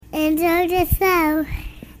Enjoy the show.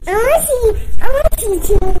 I want you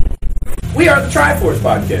to. We are the Triforce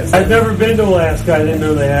Podcast. I've never been to Alaska. I didn't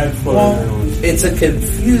know they had floating islands. It's a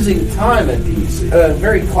confusing time at DC.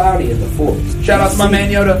 Very cloudy in the forest. Shout out to my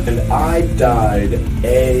man Yoda. And I died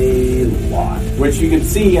a lot. Which you can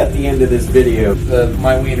see at the end of this video.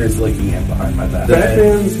 My wiener's licking in behind my back.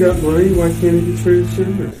 Batman's got money. Why can't he be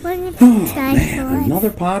transgender? Man, another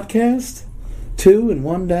podcast? 2 in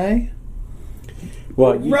one day?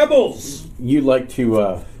 Well, Rebels! You like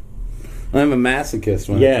to... I'm a masochist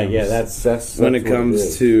when that's when it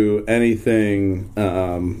comes to anything.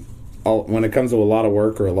 When it comes to a lot of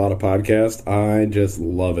work or a lot of podcast, I just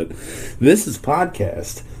love it. This is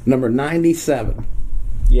podcast number 97.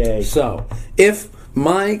 Yay! So, if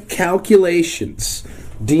my calculations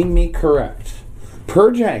deem me correct,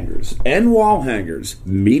 Purge Hangers and Wall Hangers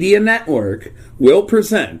Media Network will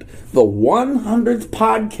present the 100th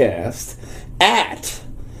podcast at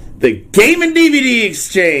the Game and DVD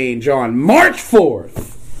Exchange on March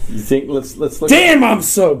 4th. You think let's look. Damn, I'm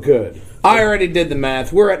so good. I already did the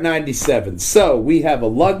math. We're at 97. So we have a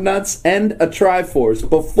Lug Nuts and a Triforce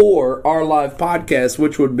before our live podcast,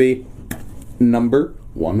 which would be number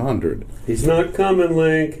 100. He's not coming,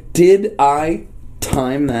 Link. Did I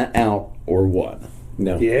time that out or what?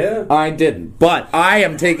 No. Yeah. I didn't. But I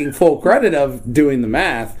am taking full credit of doing the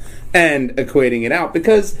math and equating it out,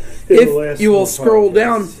 because if you will scroll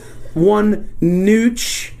down one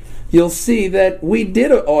nooch, you'll see that we did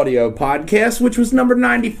an audio podcast, which was number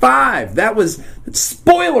 95. That was,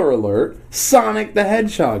 spoiler alert, Sonic the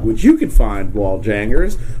Hedgehog, which you can find,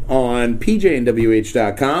 Walljangers, on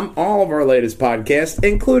pjnwh.com. All of our latest podcasts,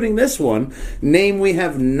 including this one, name we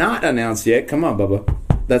have not announced yet. Come on, Bubba.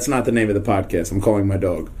 That's not the name of the podcast. I'm calling my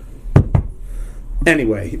dog.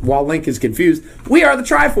 Anyway, while Link is confused, we are the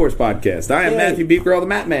Triforce Podcast. I am Matthew Beefgirl, the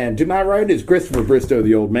Mat Man. To my right is Christopher Bristow,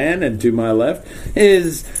 the old man, and to my left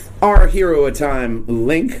is our hero of time,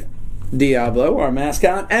 Link Diablo, our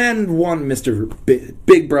mascot, and one Mr.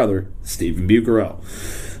 Big Brother, Stephen Bucarell.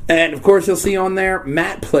 And of course, you'll see on there,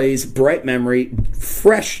 Matt plays Bright Memory,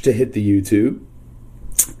 fresh to hit the YouTube.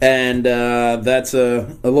 And that's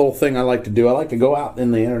a little thing I like to do. I like to go out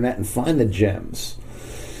in the internet and find the gems.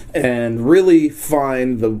 And really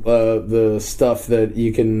find the stuff that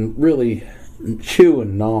you can really chew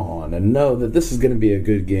and gnaw on and know that this is going to be a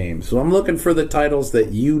good game. So I'm looking for the titles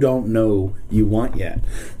that you don't know you want yet.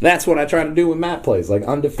 That's what I try to do with Matt Plays, like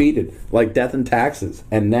Undefeated, like Death and Taxes,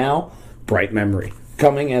 and now Bright Memory.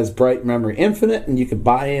 Coming as Bright Memory Infinite, and you can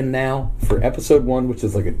buy in now for episode 1, which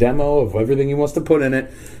is like a demo of everything he wants to put in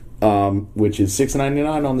it, which is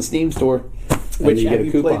 $6.99 on the Steam store. Which, have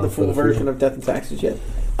you played the full version of Death and Taxes yet?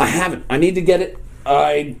 I haven't. I need to get it.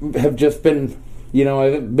 I have just been,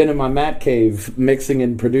 I've been in my Matt cave mixing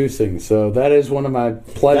and producing, so that is one of my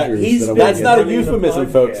pleasures. That's not a euphemism,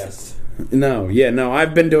 folks. No,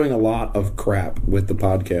 I've been doing a lot of crap with the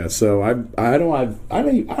podcast, so I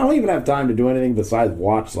don't even have time to do anything besides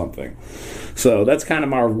watch something. So that's kind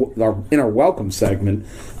of our inner welcome segment.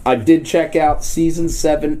 I did check out season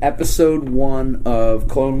 7, episode 1 of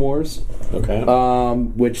Clone Wars. Okay.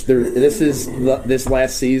 Which this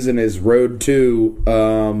last season is Road to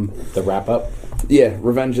the wrap up. Yeah,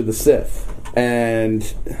 Revenge of the Sith.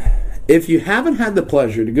 And if you haven't had the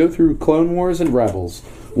pleasure to go through Clone Wars and Rebels,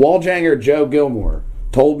 Walljanger Joe Gilmore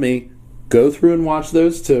told me go through and watch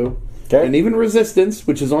those two. Okay. And even Resistance,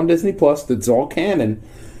 which is on Disney Plus, that's all canon.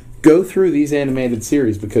 Go through these animated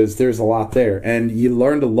series because there's a lot there, and you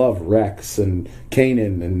learn to love Rex and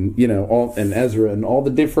Kanan and and Ezra and all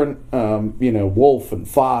the different Wolf and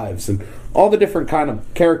Fives and all the different kind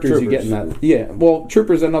of characters Troopers. You get in that. Yeah, well,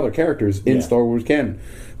 Troopers and other characters in Star Wars canon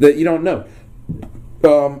that you don't know.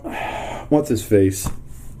 What's his face?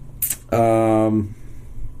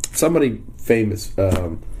 Somebody famous.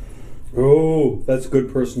 Oh, that's a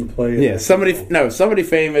good person to play. Yeah, somebody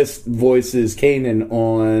famous voices Kanan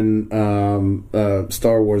on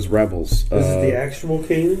Star Wars Rebels. This is the actual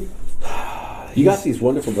Kanan? You got these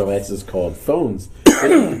wonderful devices called phones. You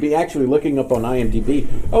could be actually looking up on IMDb.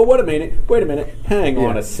 Oh, wait a minute. Hang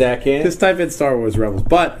on a second. Just type in Star Wars Rebels.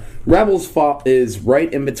 But Rebels is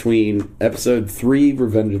right in between Episode 3,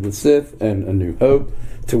 Revenge of the Sith, and A New Hope,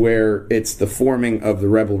 to where it's the forming of the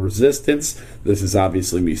Rebel Resistance. This is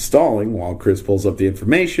obviously me stalling while Chris pulls up the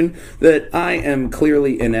information that I am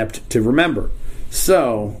clearly inept to remember.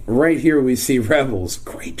 So, right here we see Rebels.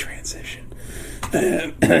 Great transition.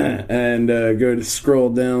 And go to scroll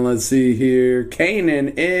down. Let's see here.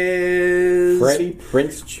 Kanan is Freddie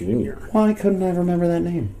Prinze Jr. Why couldn't I remember that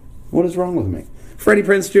name? What is wrong with me? Freddie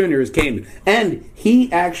Prinze Jr. is Kanan. And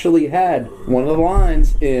he actually had one of the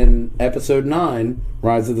lines in Episode 9,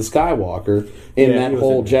 Rise of the Skywalker, in that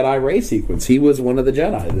whole Jedi race sequence. He was one of the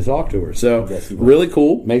Jedi to talk to her. So, really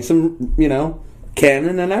cool. Makes him,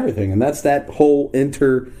 canon and everything. And that's that whole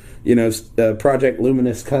Project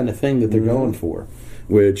Luminous kind of thing that they're going for.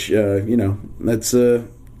 Which, that's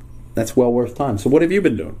well worth time. So what have you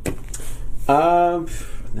been doing? Not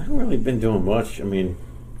really been doing much. I mean,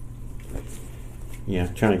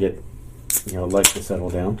 trying to get life to settle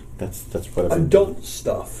down. That's what I've been adult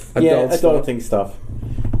stuff. Adulting stuff.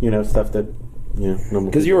 Stuff that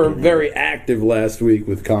because you were very active last week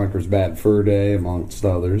with Conker's Bad Fur Day, amongst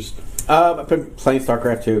others. I've been playing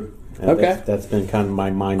StarCraft 2. Okay. That's been kind of my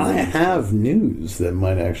mind. I have news that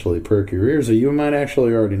might actually perk your ears, or you might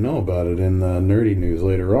actually already know about it in the nerdy news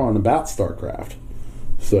later on about StarCraft.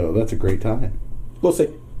 So that's a great time. We'll see.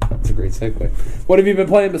 That's a great segue. What have you been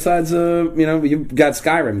playing besides, you've got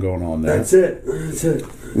Skyrim going on there. That's it.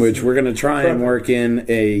 Which we're going to try and work in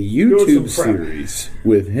a YouTube series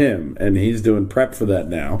with him, and he's doing prep for that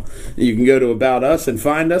now. You can go to About Us and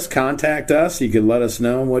find us, contact us. You can let us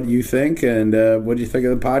know what you think and what do you think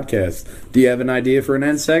of the podcast. Do you have an idea for an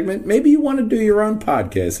end segment? Maybe you want to do your own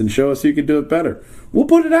podcast and show us you can do it better. We'll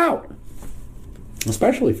put it out.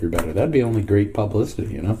 Especially if you're better. That'd be only great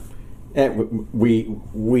publicity, And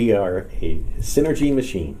we are a synergy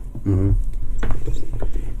machine. Mm-hmm.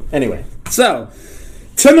 Anyway. So,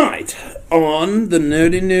 tonight on the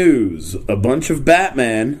Nerdy News, a bunch of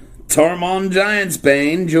Batman, Tarmon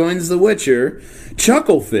Giantsbane joins The Witcher,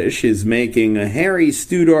 Chucklefish is making a Harry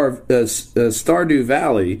Stardew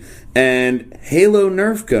Valley, and Halo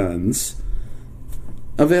Nerf guns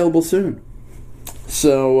available soon.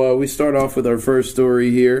 So, we start off with our first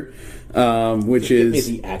story here. Which is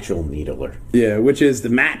the actual needler. Yeah, which is the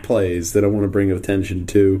Matt plays that I want to bring attention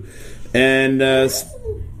to. And,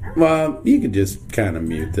 you could just kind of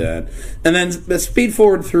mute that. And then speed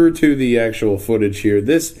forward through to the actual footage here.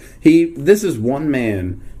 This is one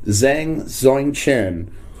man, Zhang Zongchen.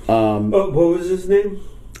 What was his name?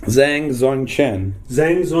 Zhang Zongchen.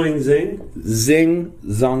 Zhang Zoing Zing? Zing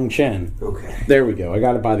Zongchen. Okay. There we go. I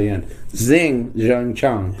got it by the end. Zing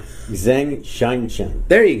Zhangchang. Zhang Shangchen.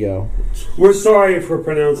 There you go. We're sorry if we're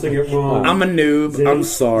pronouncing it wrong. I'm a noob. Zing, I'm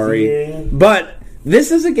sorry. Zing. But this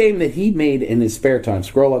is a game that he made in his spare time.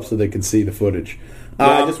 Scroll up so they can see the footage.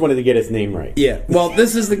 I just wanted to get his name right. Yeah. Well,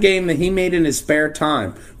 this is the game that he made in his spare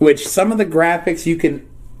time, which some of the graphics you can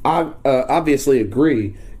obviously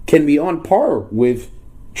agree can be on par with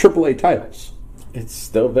AAA titles. It's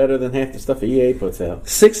still better than half the stuff EA puts out.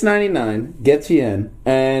 $6.99 gets you in,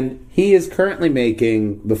 and he is currently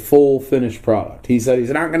making the full finished product. He said he's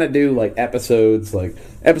not going to do like episodes. Like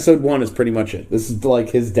episode 1 is pretty much it. This is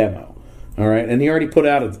like his demo. All right, and he already put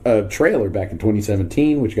out a trailer back in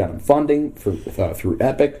 2017, which got him funding through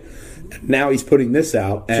Epic. Now he's putting this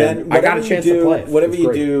out, and Jen, I got a chance to play it. Whatever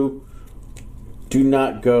you do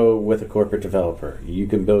not go with a corporate developer. You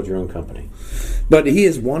can build your own company. But he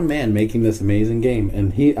is one man making this amazing game,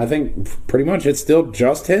 and I think pretty much it's still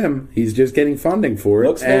just him. He's just getting funding for it.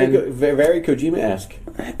 Looks very Kojima-esque.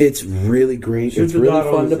 It's really great. It's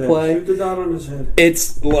really fun to play. Shoot the dot on his head.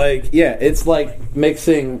 It's like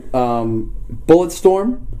mixing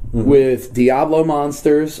Bulletstorm with Diablo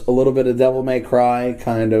monsters, a little bit of Devil May Cry,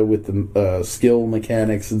 kind of with the skill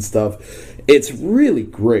mechanics and stuff. It's really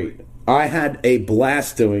great. I had a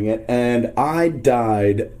blast doing it, and I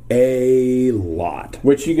died a lot.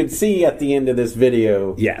 Which you can see at the end of this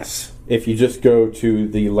video. Yes. If you just go to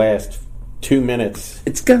the last 2 minutes.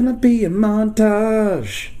 It's gonna be a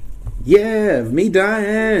montage. Yeah, of me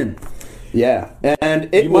dying. Yeah, and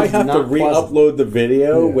it you might have to re-upload the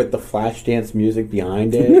video with the Flashdance music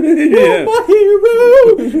behind it. Yeah.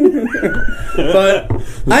 Oh, my hero! But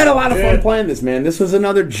I had a lot of fun playing this, man. This was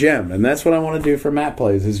another gem, and that's what I want to do for Matt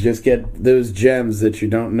Plays, is just get those gems that you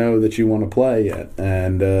don't know that you want to play yet.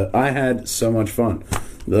 And I had so much fun.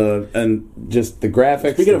 And just the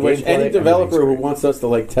graphics. Speaking of which, any developer who wants us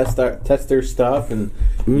to test their stuff and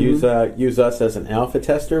use us as an alpha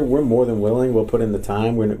tester, we're more than willing. We'll put in the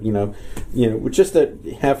time. We're just to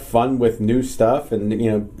have fun with new stuff and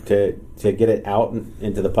to get it out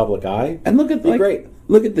into the public eye. And look at great.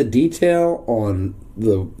 Look at the detail on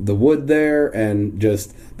the wood there, and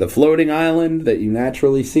just the floating island that you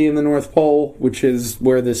naturally see in the North Pole, which is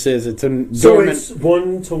where this is. It's a dormant. So it's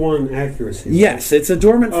 1-to-1 accuracy. Yes, it's a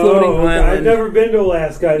dormant floating island. I've never been to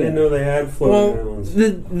Alaska. I didn't know they had floating islands.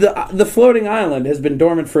 The floating island has been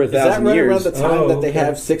dormant for 1,000 years. Is that right around the time that they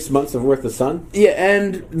have 6 months of worth of sun? Yeah,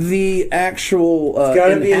 and the actual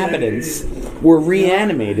inhabitants were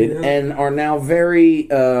reanimated and are now very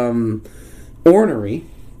ornery,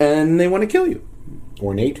 and they want to kill you.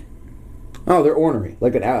 Ornate? Oh, they're ornery,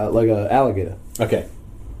 like an alligator. Okay.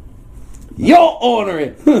 You're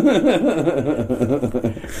ornery.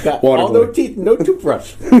 Got all no teeth, no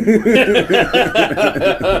toothbrush.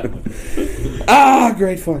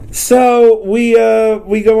 Great fun. So we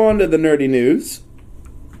go on to the nerdy news,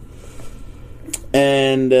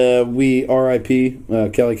 and we R.I.P.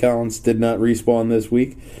 Kelly Collins did not respawn this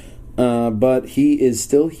week, but he is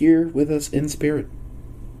still here with us in spirit.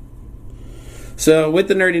 So with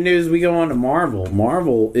the nerdy news, we go on to Marvel.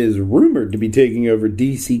 Marvel is rumored to be taking over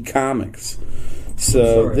DC Comics.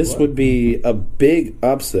 So this would be a big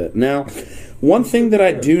upset. Now, one thing that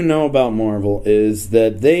I do know about Marvel is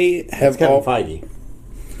that they have Kevin Feige.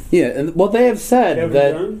 Yeah, and they have said Kevin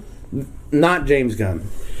that Gunn? not James Gunn.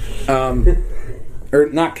 Or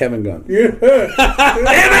not Kevin Gunn. Yeah.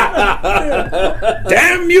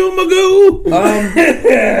 Damn you, Magoo!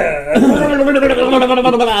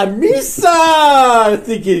 Misa! I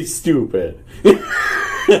think he's stupid.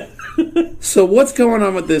 So what's going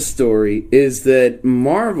on with this story is that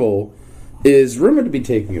Marvel is rumored to be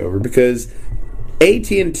taking over because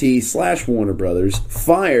AT&T/Warner Brothers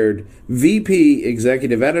fired VP,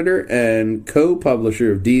 executive editor, and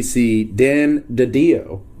co-publisher of DC, Dan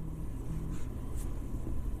DiDio.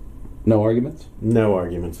 No arguments? No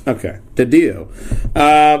arguments. Okay. DiDio.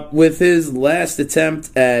 With his last attempt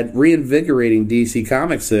at reinvigorating DC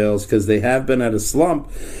comic sales, because they have been at a slump,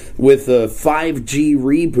 with a 5G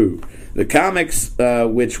reboot. The comics,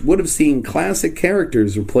 which would have seen classic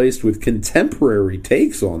characters replaced with contemporary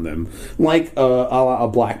takes on them, like a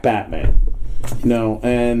Black Batman.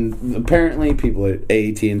 And apparently people at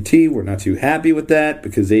AT&T were not too happy with that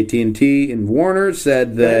because AT&T and Warner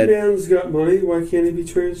said that Batman's got money. Why can't he be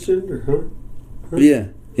transgender? Huh? Yeah,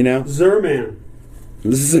 Zerman.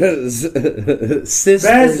 Sister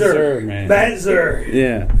Zerman. Batzer.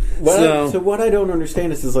 Yeah. So what I don't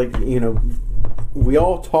understand is like, we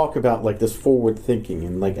all talk about like this forward thinking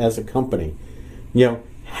and like as a company,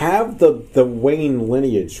 have the Wayne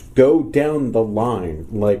lineage go down the line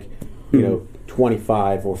like,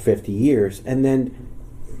 25 or 50 years, and then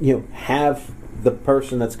have the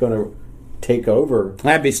person that's going to take over.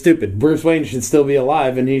 That'd be stupid. Bruce Wayne should still be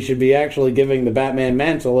alive, and he should be actually giving the Batman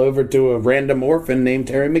mantle over to a random orphan named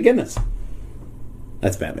Terry McGinnis.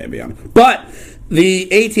 That's Batman Beyond. But the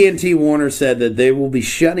AT&T Warner said that they will be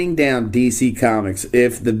shutting down DC Comics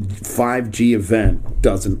if the 5G event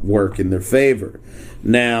doesn't work in their favor.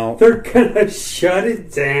 Now, they're gonna shut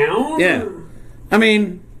it down? Yeah. I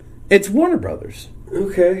mean, it's Warner Brothers.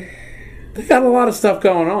 Okay. They got a lot of stuff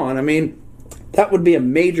going on. I mean, that would be a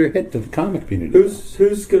major hit to the comic community.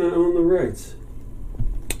 Who's going to own the rights?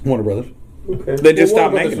 Warner Brothers. Okay. They just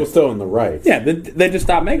stopped making it. Was still in the rights. Yeah, they just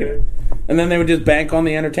stopped making it. And then they would just bank on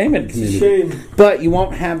the entertainment community. It's a shame. But you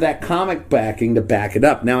won't have that comic backing to back it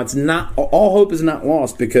up. Now, it's not all hope is not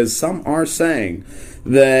lost because some are saying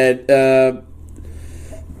that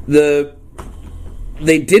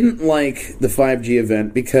they didn't like the 5G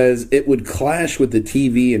event because it would clash with the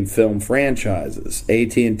TV and film franchises.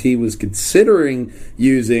 AT&T was considering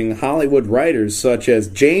using Hollywood writers such as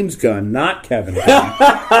James Gunn, not Kevin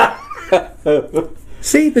Gunn.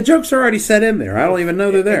 See, the jokes are already set in there. I don't even know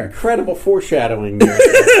they're there. Incredible foreshadowing.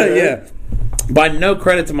 Yeah. By no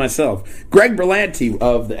credit to myself. Greg Berlanti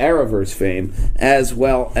of the Arrowverse fame, as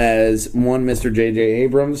well as one Mr. J.J.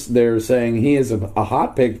 Abrams, they're saying he is a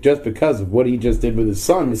hot pick just because of what he just did with his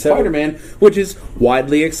son, with Spider-Man, which is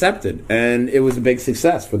widely accepted, and it was a big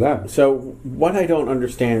success for them. So what I don't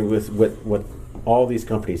understand with all these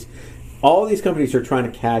companies are trying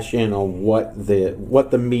to cash in on what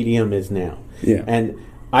the medium is now. Yeah. And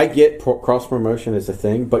I get cross-promotion is a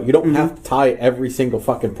thing, but you don't have to tie every single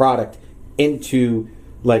fucking product into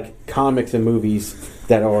like comics and movies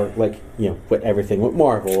that are like with everything with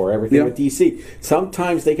Marvel or everything with DC.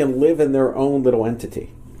 Sometimes they can live in their own little entity.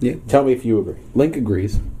 Yeah, tell me if you agree. Link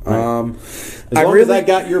agrees. Right. As long as I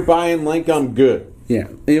got your buy-in, Link, I'm good. Yeah,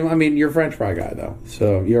 I mean you're a French fry guy though,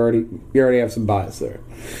 so you already have some bias there.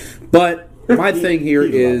 But my thing here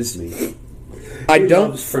is. I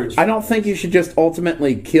don't think you should just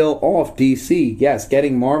ultimately kill off DC. Yes,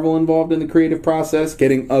 getting Marvel involved in the creative process,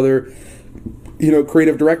 getting other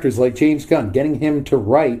creative directors like James Gunn, getting him to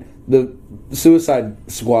write the Suicide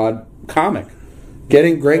Squad comic,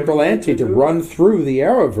 getting Greg Berlanti to run through the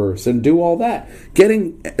Arrowverse and do all that,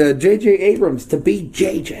 getting J.J. Abrams to be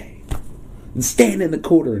J.J. and stand in the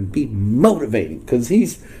corner and be motivating because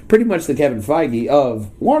he's pretty much the Kevin Feige of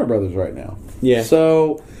Warner Brothers right now. Yeah.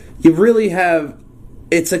 So you really have...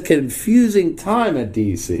 It's a confusing time at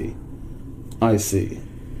DC. I see.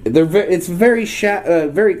 it's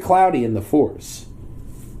very cloudy in the Force.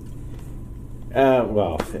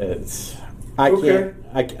 Well, it's Okay.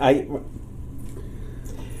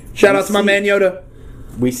 Shout out to my man Yoda.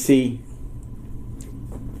 We see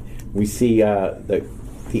the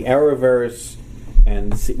Arrowverse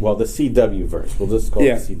and the CW verse. We'll just call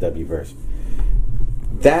it the CW verse.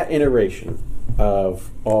 That iteration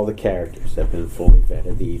of all the characters have been fully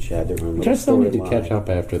vetted. They each had their own little Just still need to storyline. catch up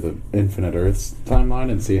after the Infinite Earths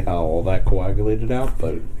timeline and see how all that coagulated out.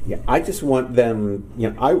 But Yeah, I just want them.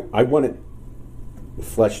 I want it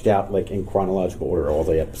fleshed out like in chronological order, all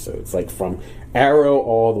the episodes, like from Arrow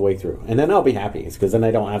all the way through, and then I'll be happy because then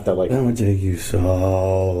I don't have to like. that would take you so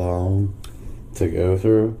long to go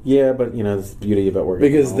through. Yeah, but that's the beauty about working.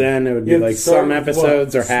 Because from home. then it would be You have like to start some with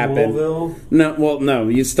episodes what, are happen. Smallville? No.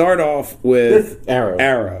 You start off with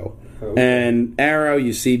Arrow. Okay. And Arrow,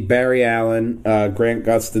 you see Barry Allen, Grant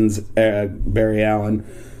Gustin's Barry Allen,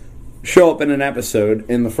 show up in an episode.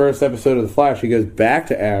 In the first episode of The Flash, he goes back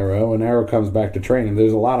to Arrow, and Arrow comes back to training.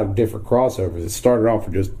 There's a lot of different crossovers. It started off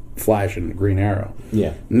with just Flash and Green Arrow.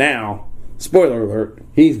 Yeah. Now, spoiler alert,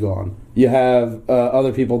 he's gone. You have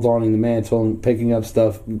other people donning the mantle and picking up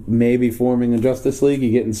stuff, maybe forming a Justice League.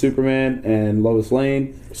 You're getting Superman and Lois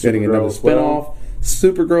Lane, getting another Supergirl as well. spinoff.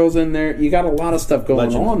 Supergirl's in there. You got a lot of stuff going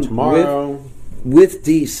Legend on of Tomorrow. with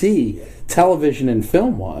DC, television and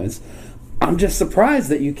film-wise. I'm just surprised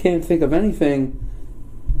that you can't think of anything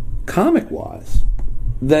comic-wise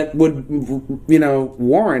that would,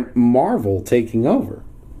 warrant Marvel taking over.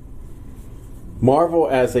 Marvel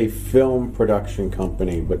as a film production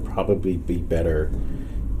company would probably be better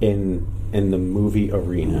in the movie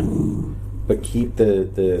arena, but keep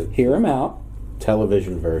the Hear him out.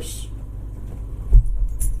 television verse,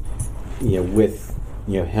 with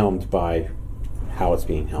helmed by how it's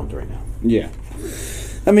being helmed right now. Yeah.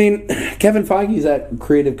 I mean, Kevin Feige's at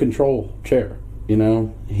creative control chair.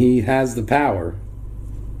 He has the power,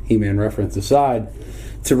 He-Man reference aside,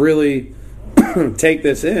 to really take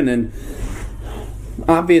this in. And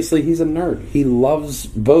obviously, he's a nerd. He loves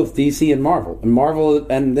both DC and Marvel.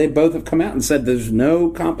 And they both have come out and said there's no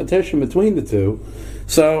competition between the two.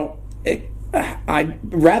 So,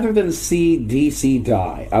 rather than see DC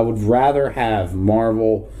die, I would rather have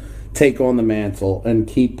Marvel take on the mantle and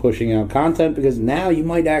keep pushing out content, because now you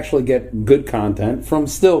might actually get good content from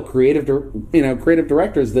still creative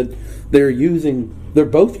directors that they're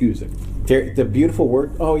both using. The beautiful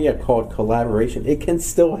word, called collaboration. It can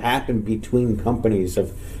still happen between companies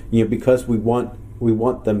because we want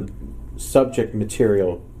the subject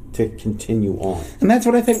material to continue on. And that's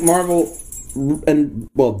what I think Marvel and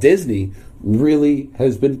Disney really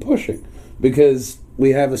has been pushing, because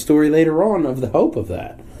we have a story later on of the hope of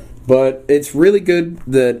that. But it's really good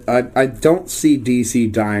that I don't see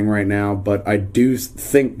DC dying right now, but I do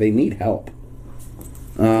think they need help.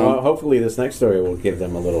 Well, hopefully this next story will give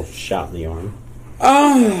them a little shot in the arm.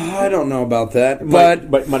 I don't know about that,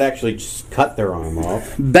 But might actually just cut their arm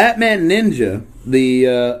off. Batman Ninja,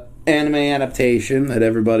 the anime adaptation that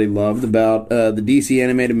everybody loved about the DC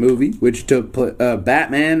animated movie, which took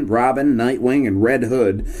Batman, Robin, Nightwing, and Red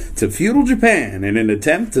Hood to feudal Japan in an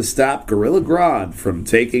attempt to stop Gorilla Grodd from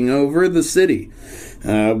taking over the city.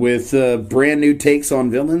 With brand new takes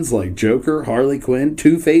on villains like Joker, Harley Quinn,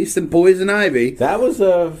 Two-Face, and Poison Ivy. That was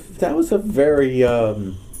a very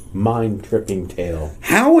mind-tripping tale.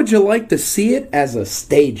 How would you like to see it as a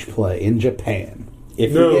stage play in Japan?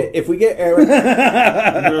 If we get Eric,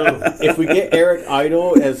 if we get Eric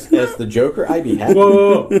Idle as the Joker, I'd be happy.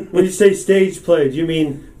 Whoa. When you say stage play, do you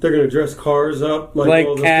mean they're going to dress cars up like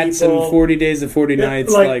all the Cats people? and 40 Days and 40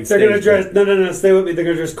 Nights? Like they're going to stage dress. play. No, stay with me. They're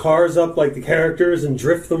going to dress cars up like the characters and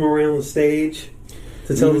drift them around the stage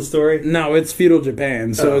to tell the story. No, it's feudal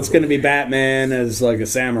Japan, so it's going to be Batman as like a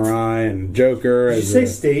samurai and Joker Did you as say a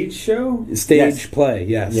stage show? stage play.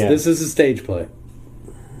 Yes, Yeah. This is a stage play.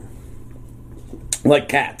 Like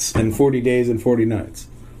Cats and 40 Days and 40 Nights.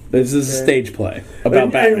 This is a stage play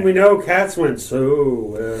about Batman. And we know Cats went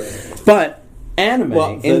so well. But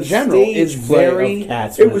anime in general is very...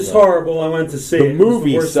 It was horrible. I went to see it.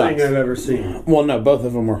 movie It was the worst sucks. thing I've ever seen. Well, no, both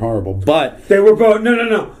of them were horrible, but... They were both...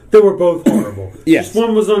 No. They were both horrible. Yes. Just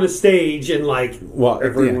one was on a stage and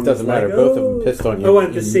everyone it doesn't was matter. like, Both of them pissed on you. I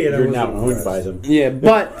went to see it. I You're wasn't now owned impressed. by them. Yeah,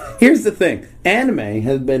 but here's the thing. Anime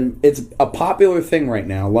has been... It's a popular thing right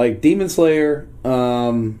now. Like, Demon Slayer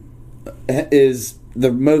is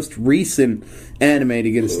the most recent anime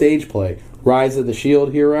to get a stage play. Rise of the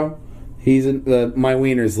Shield Hero. He's in... my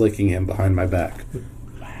wiener's licking him behind my back.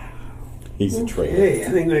 He's a traitor. Hey, I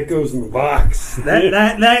think that goes in the box.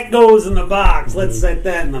 That goes in the box. Let's set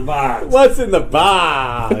that in the box. What's in the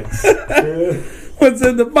box? What's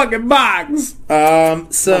in the fucking box?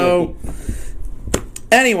 So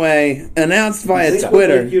anyway, announced via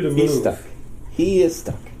Twitter. He's stuck. He is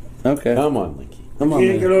stuck. Okay. Come on, Linky. Come on,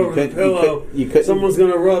 Can't get over the pillow. You couldn't. Someone's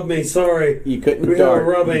gonna rub me. Sorry. You couldn't We dart. have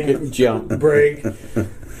a rubbing You couldn't jump. break.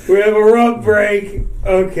 We have a rub break.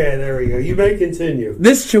 Okay, there we go. You may continue.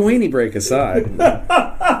 This Chewini break aside.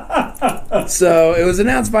 So it was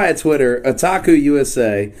announced via Twitter. Otaku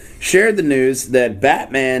USA shared the news that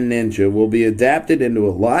Batman Ninja will be adapted into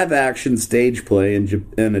a live-action stage play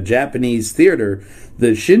in a Japanese theater,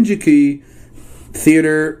 the Shinjuku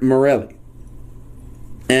Theater Morelli.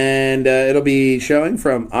 And it'll be showing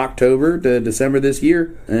from October to December this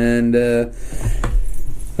year. And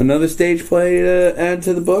another stage play to add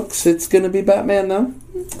to the books. It's going to be Batman, though.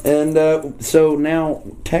 And so now,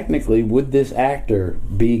 technically, would this actor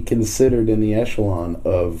be considered in the echelon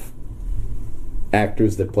of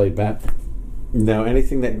actors that played Batman? No,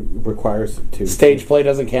 anything that requires to Stage play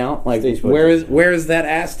doesn't count. Like, Stage play where is that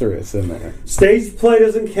asterisk in there? Stage play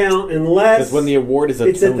doesn't count unless because when the award is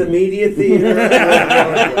it's at the media theater.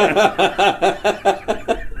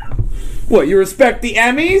 What, you respect the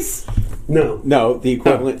Emmys? No. the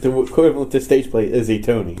equivalent the equivalent to stage play is a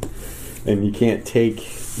Tony, and you can't take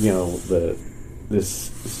this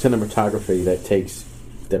cinematography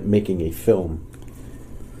that making a film.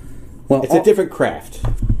 Well, It's a different craft.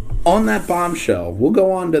 On that bombshell, we'll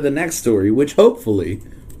go on to the next story, which hopefully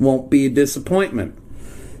won't be a disappointment.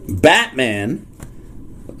 Batman.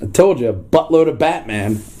 I told you, a buttload of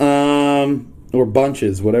Batman. Or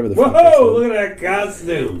bunches, whatever the fuck. Whoa, look at that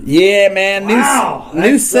costume. Yeah, man. Wow,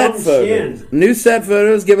 New that's set some photos. chin. New set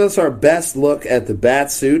photos give us our best look at the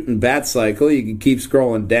bat suit and bat cycle. You can keep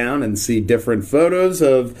scrolling down and see different photos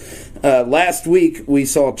of... last week, we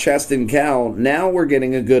saw chest and cowl. Now we're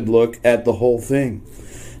getting a good look at the whole thing.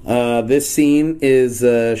 This scene is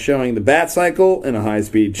showing the bat cycle in a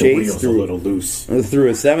high-speed chase a little loose. through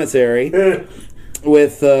a cemetery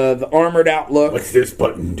with the armored outlook. What's this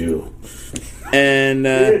button do?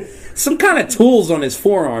 And some kind of tools on his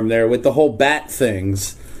forearm there with the whole bat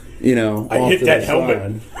things, I off hit to that the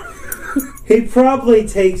helmet. side. He probably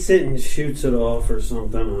takes it and shoots it off or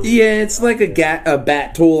something. Yeah, it's like a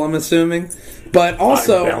bat tool, I'm assuming. But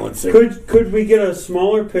also, Could we get a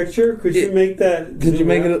smaller picture? Could you make that? Could you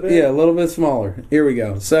make it? A little bit smaller. Here we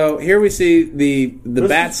go. So here we see the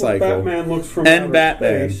bat cycle Batman looks from and outer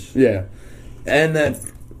Batman. space. Yeah, and then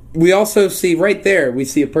we also see right there. We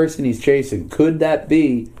see a person he's chasing. Could that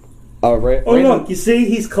be a look! You see,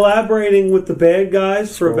 he's collaborating with the bad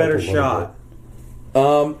guys for a better shot.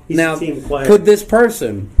 He's now, a team player. could this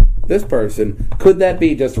person, could that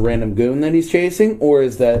be just a random goon that he's chasing, or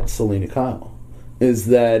is that Selena Kyle? Is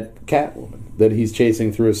that Catwoman that he's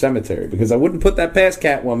chasing through a cemetery? Because I wouldn't put that past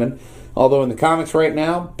Catwoman. Although in the comics right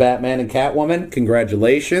now, Batman and Catwoman,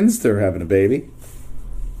 congratulations, they're having a baby.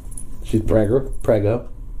 She's prego,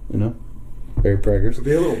 very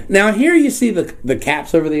preggers. Now here you see the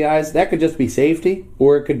caps over the eyes. That could just be safety,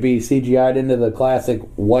 or it could be CGI'd into the classic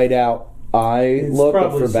whiteout eye look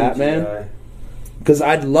for Batman. Because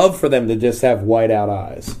I'd love for them to just have whiteout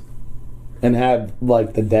eyes and have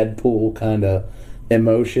like the Deadpool kind of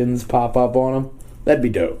emotions pop up on them. That'd be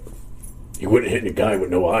dope. You wouldn't hit a guy with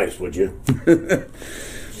no eyes, would you?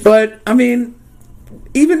 But I mean,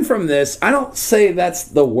 even from this, I don't say that's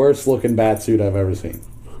the worst looking batsuit I've ever seen.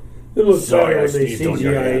 It looks better when they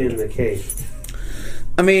CGI in the cape.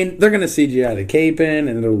 I mean, they're going to CGI the cape in,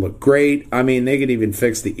 and it'll look great. I mean, they could even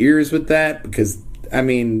fix the ears with that, because, I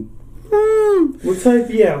mean... What type?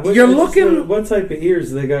 Yeah, what type of ears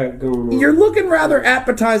do they got going on? You're looking rather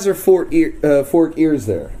appetizer fork ears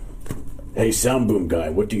there. Hey, sound boom guy,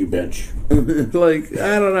 what do you bench? Like,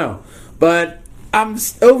 I don't know. But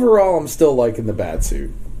overall, I'm still liking the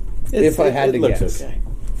batsuit. If I had to guess. Okay.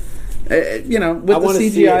 With the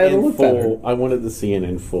CGI, it'll look better. I wanted to see it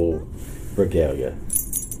in full regalia.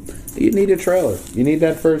 You need a trailer. You need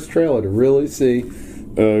that first trailer to really see,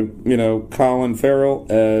 Colin Farrell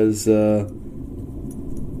as...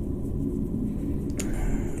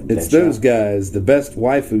 it's those guys, the best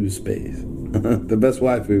waifu space. The best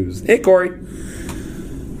waifus. Hey, Corey.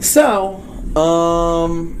 So,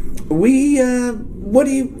 what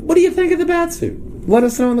do you think of the batsuit? Let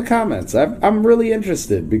us know in the comments. I'm really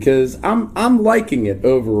interested because I'm liking it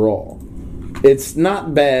overall. It's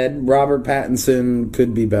not bad. Robert Pattinson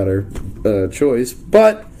could be better choice,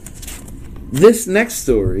 but this next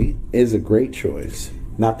story is a great choice.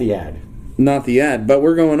 Not the ad. Not the ad, but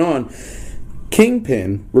we're going on.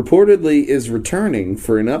 Kingpin reportedly is returning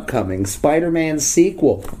for an upcoming Spider-Man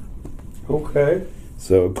sequel. Okay.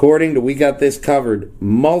 So according to We Got This Covered,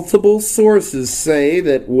 multiple sources say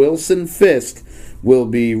that Wilson Fisk will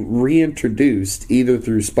be reintroduced either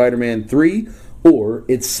through Spider-Man 3 or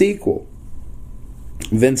its sequel.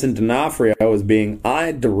 Vincent D'Onofrio is being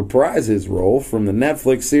eyed to reprise his role from the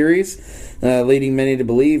Netflix series, leading many to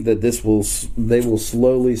believe that they will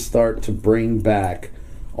slowly start to bring back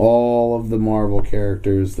all of the Marvel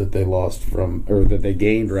characters that they lost from, or that they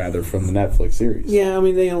gained rather, from the Netflix series. Yeah, I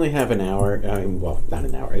mean, they only have an hour. Well, not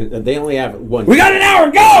an hour. They only have one. We got an hour.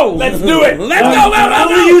 Go! Let's do it. Let's go. I'm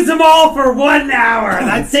going to use them all for 1 hour.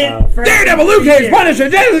 That's it. Daredevil, Luke Cage, Punisher,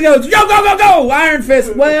 Jessica goes, go! Iron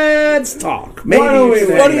Fist. Let's talk. Maybe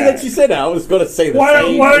funny that you said that. I was going to say the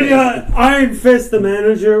same thing. Iron Fist, the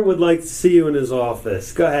manager, would like to see you in his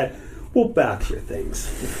office. Go ahead. We'll box your things.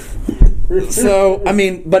 So, I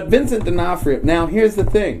mean, but Vincent D'Onofrio. Now, here's the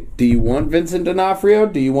thing. Do you want Vincent D'Onofrio?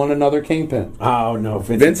 Do you want another Kingpin? Oh, no.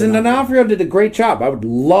 Vincent D'Onofrio did a great job. I would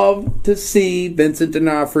love to see Vincent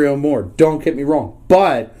D'Onofrio more. Don't get me wrong.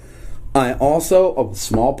 But I also, a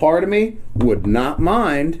small part of me, would not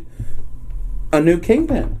mind a new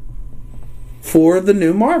Kingpin for the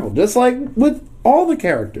new Marvel. Just like with all the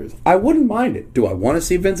characters. I wouldn't mind it. Do I want to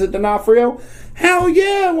see Vincent D'Onofrio? Hell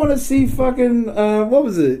yeah, I want to see fucking, what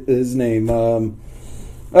was his name? A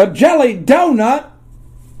Jelly Donut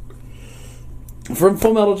from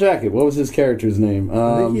Full Metal Jacket. What was his character's name?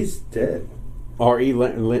 I think he's dead. R.E.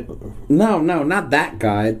 No, not that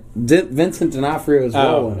guy. Vincent D'Onofrio's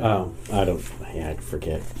role in it. I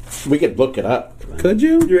forget. We could look it up. Could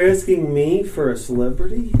you? You're asking me for a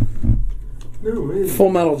celebrity? No, man.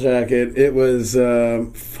 Full Metal Jacket. It was, I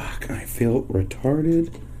feel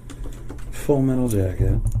retarded. Full Metal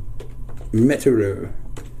Jacket.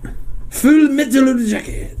 Full Metal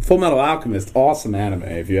Jacket. Full Metal Alchemist. Awesome anime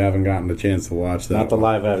if you haven't gotten the chance to watch that. Not the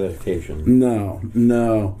live adaptation.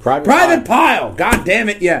 No. Private Pile. God damn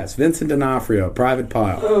it, yes. Vincent D'Onofrio. Private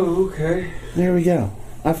Pile. Oh, okay. There we go.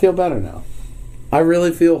 I feel better now. I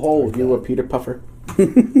really feel whole. You were Peter Puffer.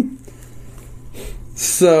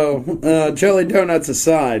 So, Jelly Donuts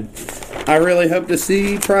aside, I really hope to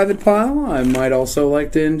see Private Pile. I might also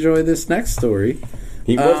like to enjoy this next story.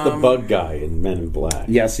 He was the bug guy in Men in Black.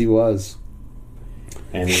 Yes, he was.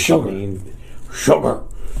 And Sugar.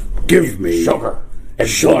 Give me sugar and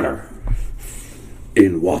water.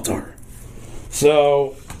 In water.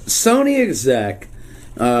 So, Sony exec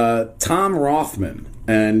Tom Rothman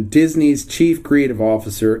and Disney's chief creative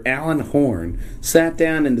officer Alan Horn sat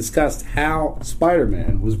down and discussed how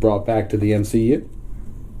Spider-Man was brought back to the MCU.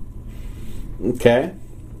 Okay.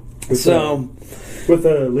 So, with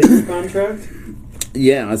a legal contract?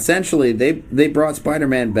 Yeah, essentially they brought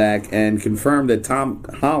Spider-Man back and confirmed that Tom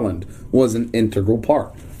Holland was an integral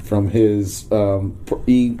part from his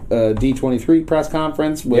D23 press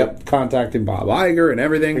conference with contacting Bob Iger and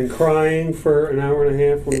everything. And crying for an hour and a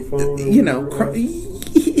half on the phone. You know,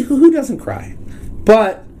 who doesn't cry?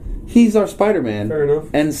 But he's our Spider-Man. Fair enough.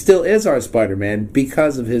 And still is our Spider-Man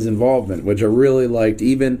because of his involvement, which I really liked.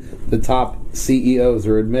 Even the top CEOs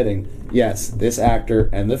are admitting, yes, this actor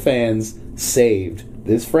and the fans saved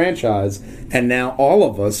this franchise, and now all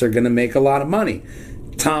of us are going to make a lot of money.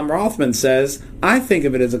 Tom Rothman says, I think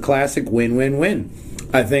of it as a classic win-win-win.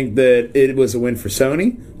 I think that it was a win for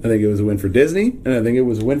Sony, I think it was a win for Disney, and I think it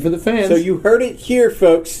was a win for the fans. So you heard it here,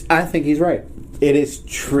 folks. I think he's right. It is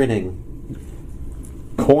trinning.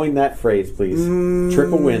 Coin that phrase, please.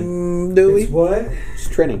 Triple win. Do we? It's what? It's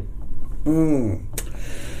trinning.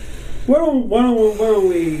 Why don't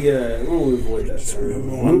we avoid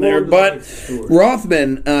that? There, but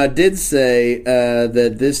Rothman did say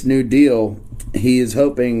that this new deal, he is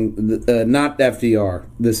hoping, not FDR,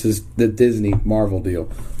 this is the Disney Marvel deal,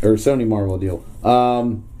 or Sony Marvel deal.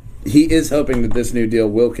 He is hoping that this new deal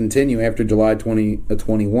will continue after July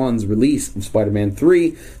 2021's release of Spider-Man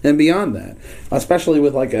 3 and beyond that, especially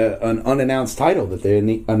with like an unannounced title that they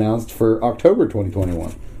announced for October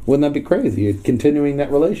 2021. Wouldn't that be crazy? Continuing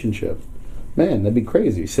that relationship. Man, that'd be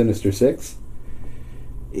crazy. Sinister Six.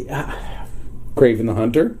 Kraven the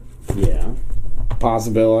Hunter. Yeah.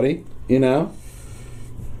 Possibility, you know?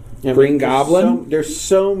 Yeah, Green Goblin. There's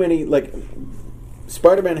so many, like...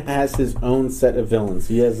 Spider-Man has his own set of villains.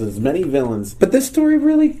 He has as many villains. But this story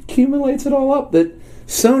really accumulates it all up. That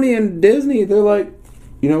Sony and Disney, they're like,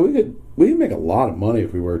 you know, we could make a lot of money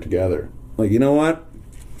if we work together. Like, you know what?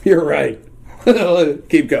 You're right.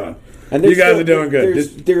 Keep going. And you guys are doing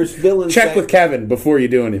good. There's villains. Check with Kevin before you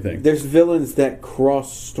do anything. There's villains that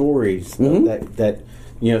cross stories. That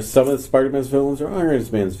you know, some of the Spider-Man's villains are Iron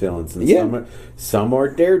Man's villains, and some are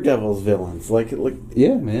Daredevil's villains. Like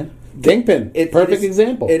yeah, man. Kingpin, perfect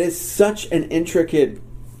example. It is such an intricate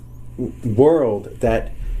world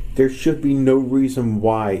that there should be no reason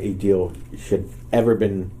why a deal should ever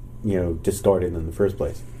been discarded in the first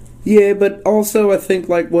place. Yeah, but also I think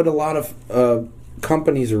like what a lot of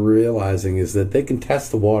companies are realizing is that they can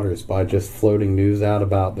test the waters by just floating news out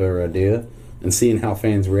about their idea and seeing how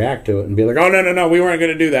fans react to it and be like, oh, no, we weren't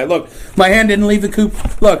going to do that. Look, my hand didn't leave the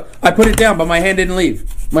coop. Look, I put it down, but my hand didn't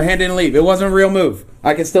leave. My hand didn't leave. It wasn't a real move.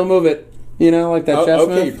 I can still move it. Like that chess move.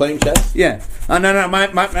 Okay, you're playing chess? Yeah. No,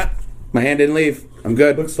 my hand didn't leave. I'm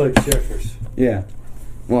good. Looks like checkers. Yeah.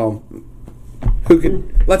 Well,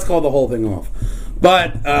 let's call the whole thing off.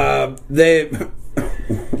 But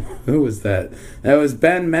who was that? That was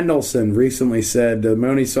Ben Mendelsohn recently said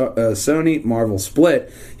Sony Marvel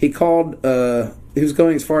split. He was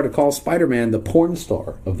going as far to call Spider-Man the porn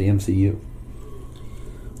star of the MCU.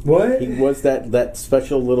 What? He was that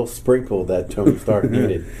special little sprinkle that Tony Stark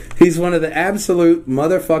needed. He's one of the absolute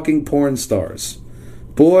motherfucking porn stars.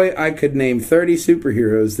 Boy, I could name 30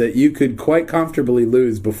 superheroes that you could quite comfortably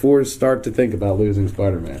lose before start to think about losing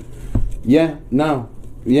Spider-Man. Yeah, no.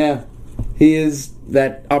 Yeah. He is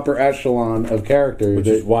that upper echelon of character. Which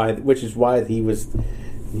is why he was,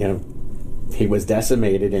 he was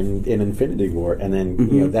decimated in Infinity War. And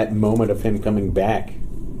then, that moment of him coming back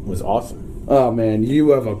was awesome. Oh, man, you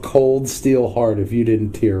have a cold steel heart if you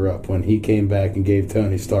didn't tear up when he came back and gave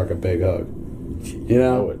Tony Stark a big hug.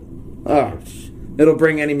 Oh, it'll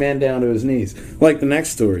bring any man down to his knees. Like the next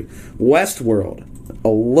story, Westworld.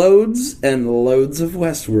 Loads and loads of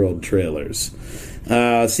Westworld trailers.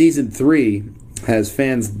 Season 3 has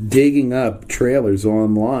fans digging up trailers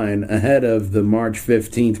online ahead of the March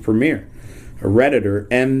 15th premiere. A Redditor,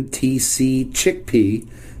 MTC Chickpea,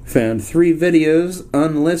 found 3 videos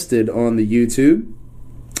unlisted on the YouTube.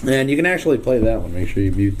 And you can actually play that one. Make sure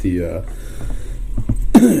you mute the...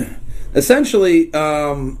 Essentially,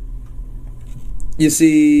 you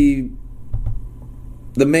see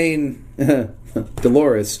the main...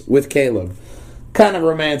 Dolores with Caleb. Kind of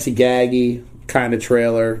romancy-gaggy kind of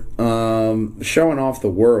trailer. Showing off the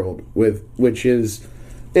world, which is...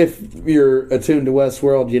 If you're attuned to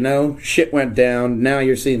Westworld, shit went down. Now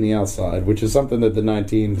you're seeing the outside, which is something that the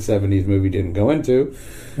 1970s movie didn't go into.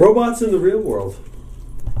 Robots in the real world.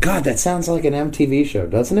 God, that sounds like an MTV show,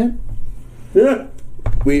 doesn't it? Yeah.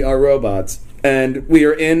 We are robots, and we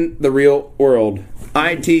are in the real world.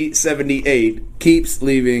 IT-78 keeps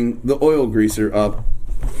leaving the oil greaser up.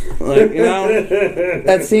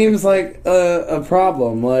 That seems like a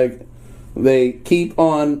problem. Like... They keep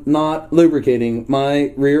on not lubricating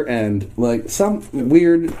my rear end. Like some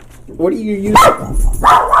weird... What are you using?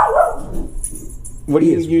 What are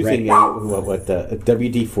you using? A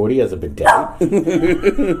WD-40 as a bidet?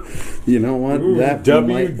 You know what? That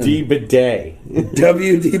WD bidet.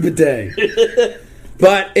 WD bidet.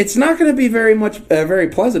 But it's not going to be very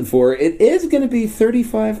pleasant for her. It is going to be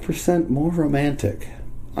 35% more romantic.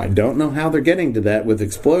 I don't know how they're getting to that with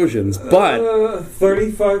explosions, but...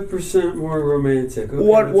 35% more romantic. Okay,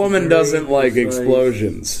 what woman doesn't like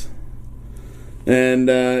explosions? And,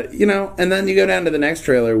 and then you go down to the next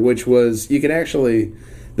trailer, which was, you could actually...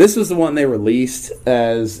 This was the one they released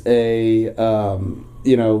as a,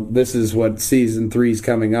 this is what Season 3's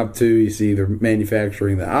coming up to. You see they're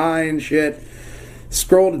manufacturing the eye and shit.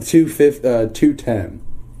 Scroll to 210.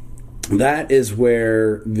 That is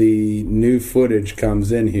where the new footage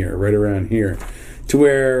comes in here, right around here, to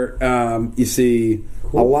where you see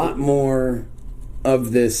a lot more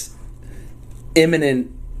of this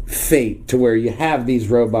imminent fate, to where you have these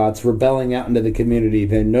robots rebelling out into the community.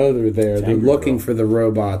 They know they're there. They're looking for the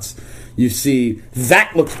robots. You see,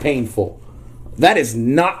 that looks painful. That is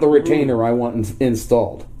not the retainer I want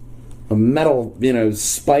installed. A metal,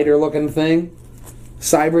 spider-looking thing.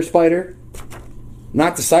 Cyber spider.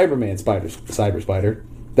 Not the Cyberman cyber spider.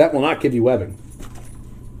 That will not give you webbing.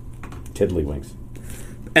 Tiddlywinks.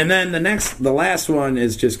 And then the last one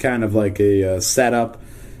is just kind of like a setup.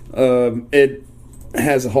 It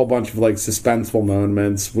has a whole bunch of like suspenseful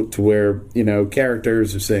moments to where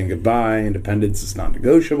characters are saying goodbye. Independence is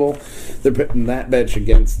non-negotiable. They're putting that bitch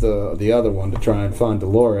against the other one to try and find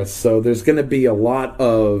Dolores. So there's going to be a lot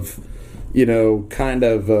of kind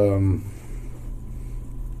of.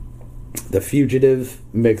 The Fugitive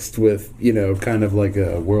mixed with, kind of like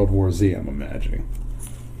a World War Z, I'm imagining,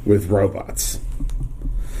 with robots.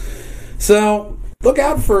 So look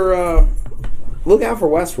out for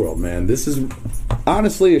Westworld, man. This is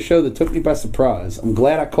honestly a show that took me by surprise. I'm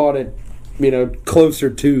glad I caught it, closer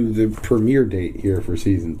to the premiere date here for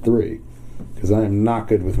season 3, because I am not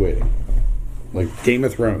good with waiting. Like Game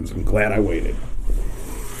of Thrones, I'm glad I waited.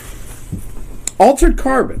 Altered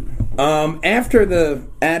Carbon. After the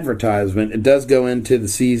advertisement, it does go into the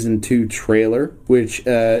season 2 trailer, which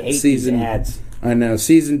season ads. I know.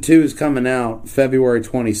 Season 2 is coming out February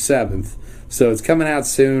 27th. So it's coming out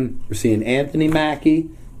soon. We're seeing Anthony Mackie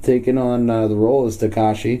taking on the role as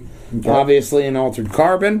Takashi. Okay. Obviously in Altered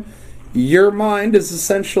Carbon. Your mind is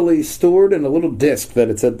essentially stored in a little disc that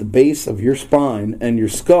it's at the base of your spine and your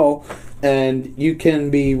skull, and you can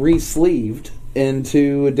be re-sleeved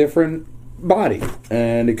into a different body.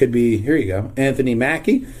 And it could be, here you go, Anthony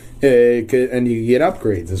Mackie, and you get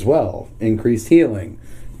upgrades as well. Increased healing,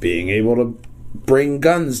 being able to bring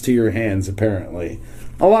guns to your hands, apparently.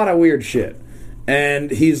 A lot of weird shit.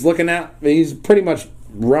 And he's pretty much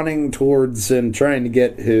running towards and trying to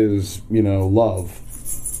get his, love.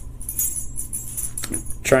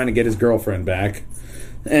 Trying to get his girlfriend back.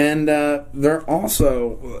 And they're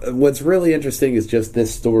also, what's really interesting is just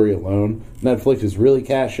this story alone. Netflix is really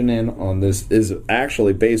cashing in on this. Is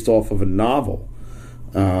actually based off of a novel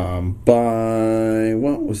by,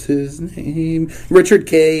 what was his name? Richard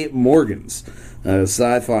K. Morgan's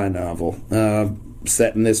sci-fi novel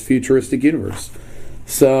set in this futuristic universe.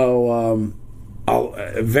 So,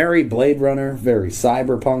 very Blade Runner, very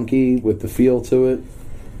cyberpunky with the feel to it.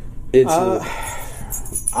 It's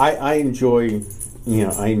I enjoyed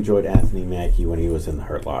Anthony Mackie when he was in the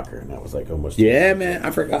Hurt Locker, and that was like almost... Yeah, man,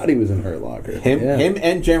 I forgot he was in Hurt Locker. Him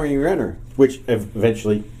and Jeremy Renner, which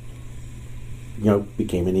eventually,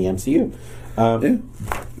 became in the MCU. Yeah.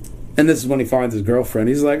 And this is when he finds his girlfriend.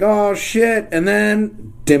 He's like, oh, shit, and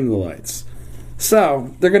then dim the lights.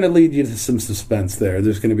 So, they're going to lead you to some suspense there.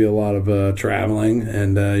 There's going to be a lot of traveling,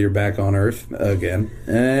 and you're back on Earth again.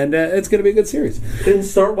 And it's going to be a good series. Then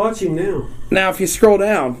start watching now. Now, if you scroll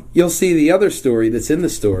down, you'll see the other story that's in the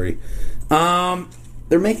story. They're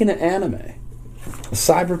making an anime. A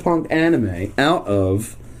cyberpunk anime out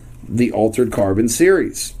of the Altered Carbon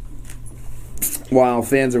series. While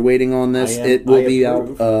fans are waiting on this, it will be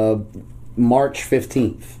out March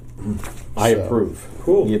 15th. I approve.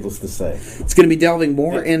 Cool. Needless to say. It's going to be delving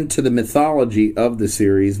more into the mythology of the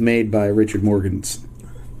series made by Richard Morgans.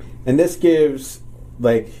 And this gives,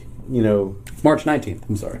 March 19th,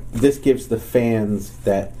 I'm sorry. This gives the fans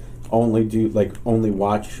that only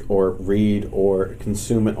watch or read or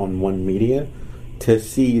consume it on one media to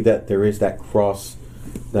see that there is that cross...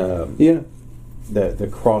 the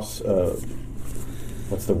cross...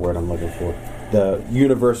 what's the word I'm looking for? The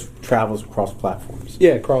universe travels across platforms.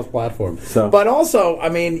 Yeah, cross-platform. So, but also,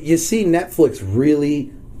 you see Netflix really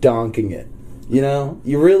donking it.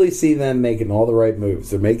 You really see them making all the right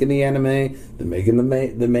moves. They're making the anime. They're making the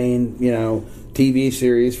main, TV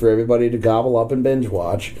series for everybody to gobble up and binge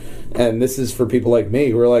watch. And this is for people like me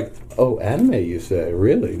who are like, oh, anime, you say?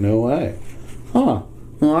 Really? No way. Huh.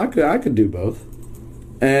 Well, I could do both.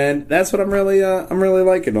 And that's what I'm really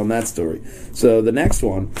liking on that story. So the next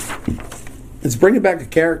one... It's bringing back a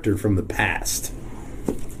character from the past.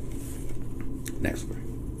 Next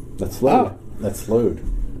one. Let's load. Let's load.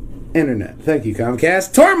 Internet. Thank you,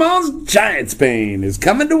 Comcast. Tormund's Giant Spain is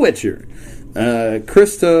coming to Witcher.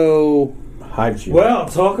 Christo... Well,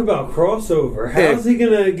 talk about crossover. How's he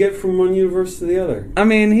going to get from one universe to the other?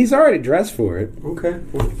 He's already dressed for it. Okay,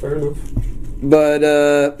 well, fair enough.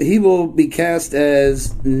 But he will be cast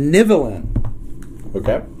as Nivellen.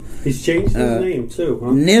 Okay. He's changed his name, too,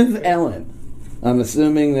 huh? Niv Ellen. I'm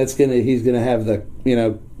assuming he's gonna have the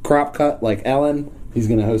crop cut like Ellen. He's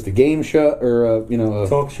gonna host a game show or a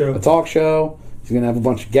talk show. A talk show. He's gonna have a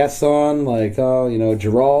bunch of guests on like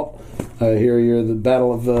Geralt. Here you're the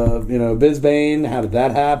Battle of Bisbane. How did that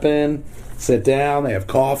happen? Sit down. They have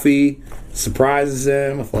coffee. Surprises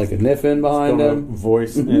him with like a Niffin behind him.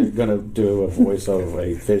 Gonna do a voice of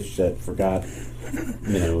a fish that forgot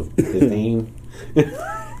his name.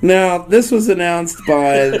 Now, this was announced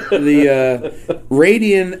by the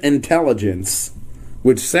Radiant Intelligence,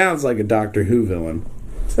 which sounds like a Doctor Who villain.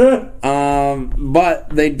 But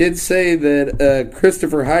they did say that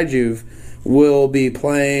Christopher Hyjuve will be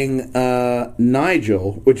playing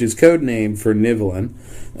Nigel, which is codename for Nivellen.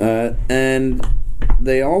 And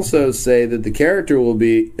they also say that the character will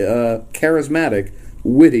be charismatic,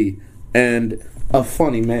 witty, and a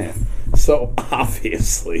funny man. So,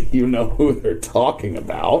 obviously, you know who they're talking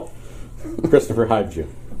about. Christopher Hyjuve.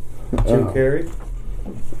 Jim Carrey.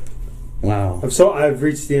 Wow. I've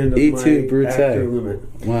reached the end of E2 my Brute. actor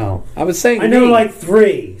limit. Wow. I was saying I know like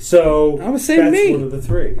 3, so I was saying that's me. one of the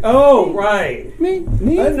 3. Oh, right. Me? I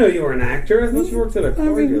didn't know you were an actor. I thought you worked at a car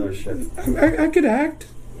dealership. I could act.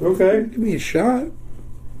 Okay. Give me a shot.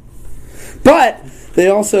 But they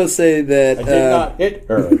also say that... I did not hit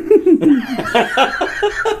her.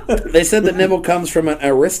 They said that Nibble comes from an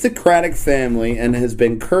aristocratic family and has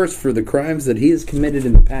been cursed for the crimes that he has committed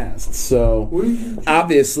in the past. So,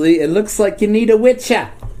 obviously, it looks like you need a witcher.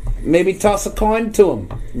 Maybe toss a coin to him.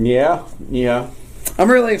 Yeah. I'm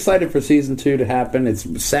really excited for season 2 to happen.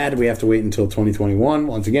 It's sad we have to wait until 2021.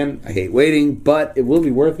 Once again, I hate waiting, but it will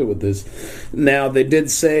be worth it with this. Now, they did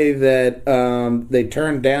say that they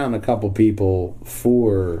turned down a couple people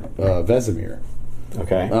for Vesemir.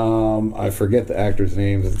 Okay. I forget the actors'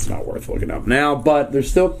 names. It's not worth looking up now, but they're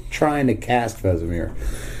still trying to cast Vesemir.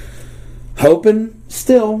 Hoping,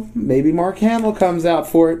 still, maybe Mark Hamill comes out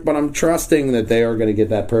for it, but I'm trusting that they are going to get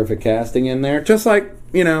that perfect casting in there. Just like,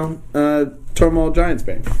 Turmoil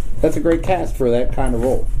Giantsbane. That's a great cast for that kind of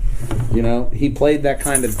role. He played that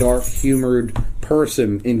kind of dark, humored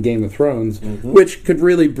person in Game of Thrones, which could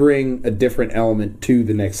really bring a different element to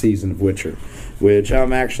the next season of Witcher, which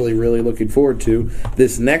I'm actually really looking forward to.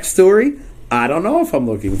 This next story, I don't know if I'm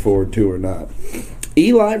looking forward to or not.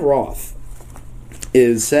 Eli Roth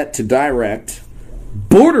is set to direct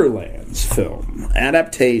Borderlands film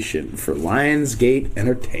adaptation for Lionsgate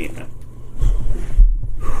Entertainment.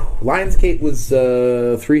 Lionsgate was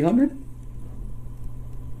 300?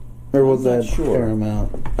 Or was that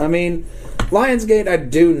Paramount? I mean, Lionsgate, I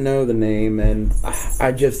do know the name, and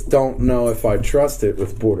I just don't know if I trust it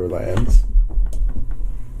with Borderlands.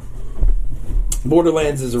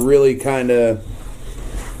 Borderlands is a really kind of...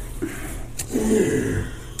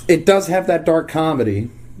 It does have that dark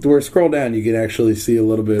comedy, where scroll down you can actually see a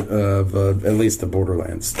little bit of at least the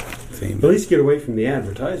Borderlands theme. At least get away from the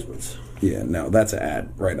advertisements. Yeah, no, that's an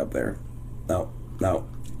ad right up there. No.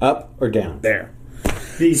 Up or down? There.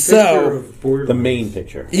 The main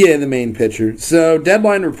picture. Yeah, the main picture. So,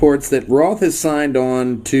 Deadline reports that Roth has signed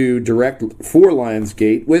on to direct for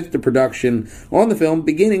Lionsgate with the production on the film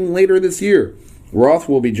beginning later this year. Roth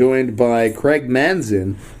will be joined by Craig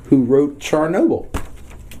Mazin, who wrote Chernobyl.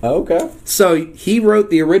 Okay. So, he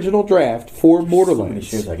wrote the original draft for Borderlands.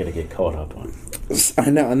 So many shows I got to get caught up on. I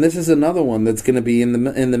know, and this is another one that's going to be in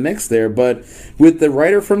the mix there. But with the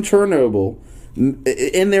writer from Chernobyl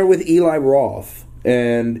in there with Eli Roth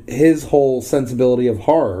and his whole sensibility of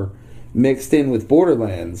horror mixed in with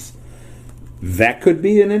Borderlands, that could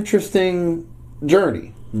be an interesting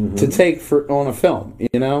journey to take on a film,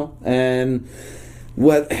 And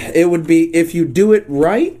what it would be, if you do it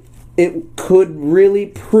right, it could really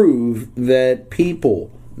prove that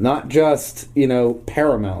people, not just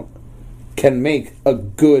Paramount, can make a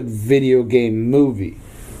good video game movie.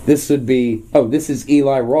 This would be, this is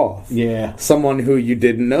Eli Roth. Yeah. Someone who you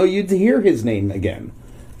didn't know, you'd hear his name again.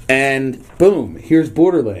 And boom, here's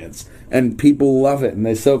Borderlands. And people love it and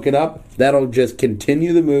they soak it up. That'll just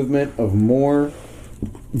continue the movement of more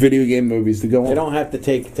video game movies to go on. They don't have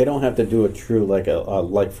to do a true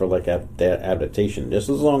adaptation. Just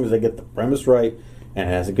as long as they get the premise right and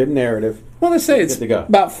it has a good narrative. Well, they say it's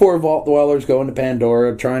about 4 vault dwellers going to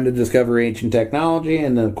Pandora trying to discover ancient technology,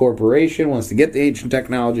 and the corporation wants to get the ancient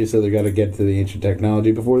technology, so they got to get to the ancient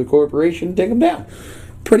technology before the corporation take them down.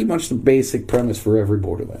 Pretty much the basic premise for every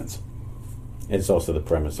Borderlands. It's also the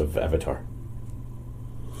premise of Avatar.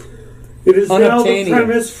 It is now the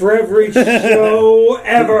premise for every show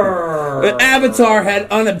ever. Avatar had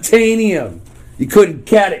unobtainium. You couldn't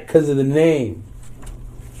get it because of the name.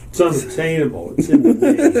 It's unobtainable. It's in the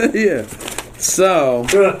name. Yeah. So,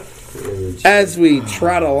 as we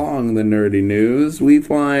trot along the nerdy news, we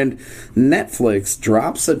find Netflix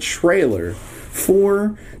drops a trailer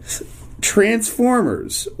for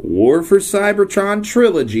Transformers War for Cybertron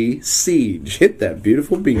Trilogy Siege. Hit that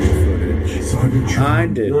beautiful beam footage. I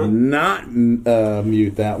did not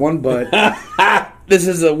mute that one, but this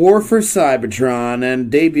is a War for Cybertron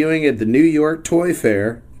and debuting at the New York Toy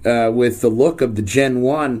Fair. With the look of the Gen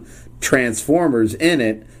 1 Transformers in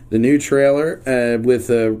it, the new trailer with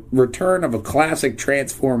a return of a classic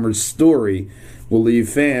Transformers story will leave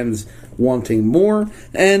fans wanting more.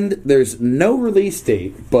 And there's no release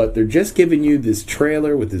date, but they're just giving you this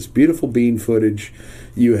trailer with this beautiful beam footage.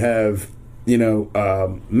 You have,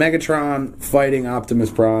 Megatron fighting Optimus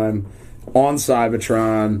Prime on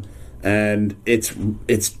Cybertron, and it's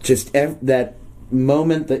just that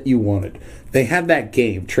moment that you wanted. They had that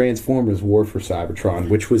game, Transformers War for Cybertron,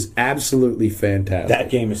 which was absolutely fantastic. That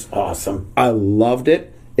game is awesome. I loved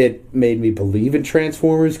it. It made me believe in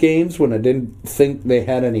Transformers games when I didn't think they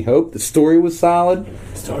had any hope. The story was solid.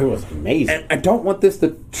 The story was amazing. And I don't want this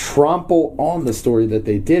to trample on the story that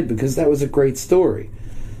they did, because that was a great story.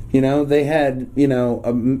 They had,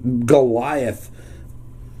 a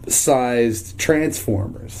Goliath-sized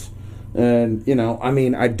Transformers. And,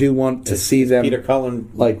 I do want to see them Peter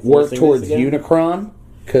Cullen work towards Unicron,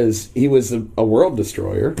 because he was a world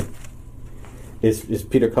destroyer. Is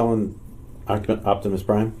Peter Cullen Optimus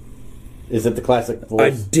Prime? Is it the classic voice? I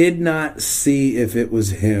did not see if it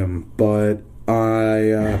was him, but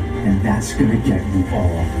And that's gonna get you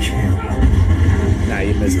all off channel. Nah,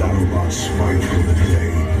 you missed The out. Autobots fight for the day.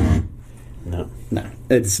 No,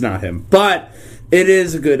 it's not him. But it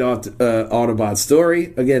is a good Autobot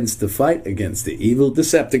story against the fight against the evil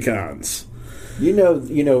Decepticons.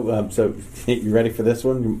 So you ready for this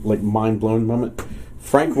one? Like mind blown moment.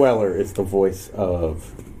 Frank Weller is the voice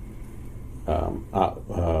of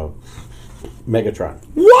Megatron.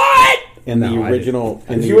 What? In the original.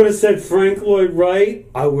 If you would have said Frank Lloyd Wright,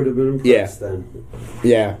 I would have been impressed then.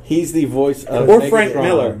 Yeah. He's the voice of Or Megatron Frank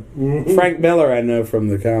Miller. Mm-hmm. Frank Miller I know from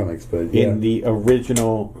the comics, but yeah. in the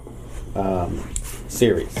original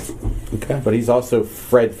series. Okay. But he's also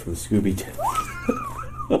Fred from Scooby-Doo.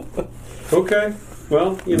 Okay.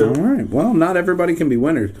 Well, All right. Well, not everybody can be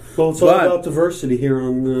winners. Well, it's all about diversity here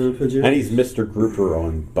on Pigeon. And he's Mr. Grouper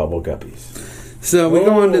on Bubble Guppies. So we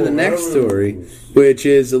go on to the next story, which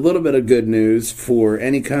is a little bit of good news for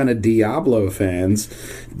any kind of Diablo fans.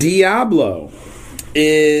 Diablo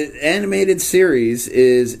animated series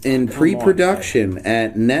is in pre-production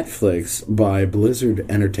at Netflix by Blizzard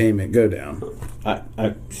Entertainment. Go down.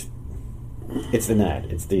 It's an ad.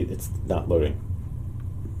 It's not loading.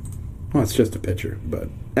 Well, it's just a picture, but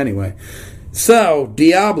anyway. So,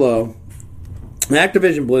 Diablo,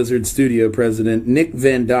 Activision Blizzard studio president Nick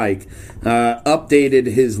Van Dyke updated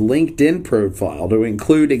his LinkedIn profile to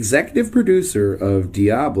include executive producer of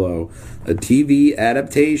Diablo, a TV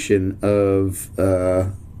adaptation of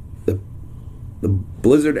the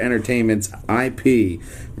Blizzard Entertainment's IP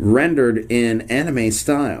rendered in anime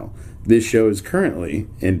style. This show is currently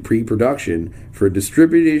in pre-production for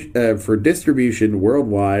distribution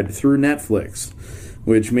worldwide through Netflix,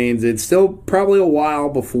 which means it's still probably a while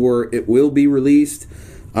before it will be released.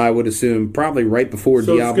 I would assume probably right before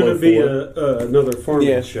Diablo 4. So it's going to be another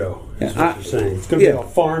farming show, is what you're saying. It's going to be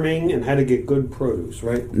about farming and how to get good produce,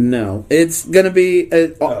 right? No. It's going to be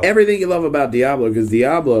everything you love about Diablo, because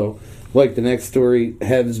Diablo, like the next story,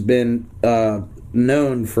 has been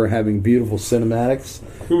known for having beautiful cinematics.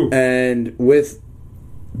 And with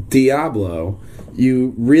Diablo,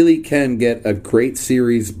 you really can get a great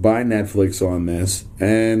series by Netflix on this.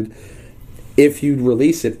 And if you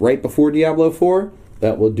release it right before Diablo 4,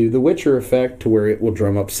 that will do the Witcher effect to where it will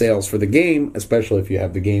drum up sales for the game, especially if you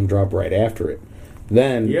have the game drop right after it.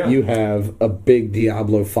 Then you have a big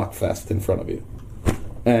Diablo fuckfest in front of you.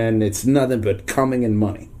 And it's nothing but coming in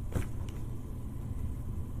money.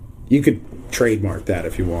 You could trademark that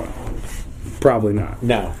if you want. Probably not.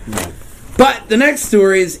 No. But the next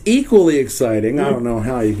story is equally exciting. I don't know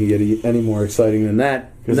how you can get any more exciting than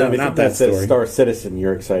that. No, not that story. Star Citizen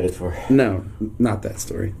you're excited for. No, not that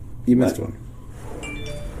story. You missed one.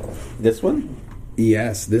 This one?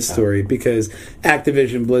 Yes, this story, because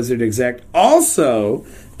Activision Blizzard exec also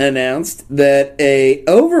announced that a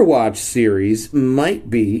Overwatch series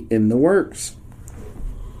might be in the works.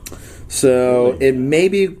 So it may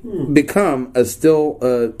become a still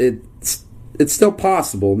it's still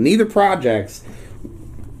possible. Neither projects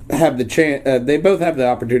have the chance. They both have the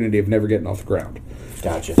opportunity of never getting off the ground.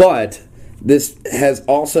 Gotcha. But this has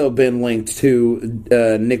also been linked to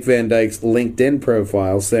Nick Van Dyke's LinkedIn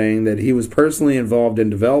profile, saying that he was personally involved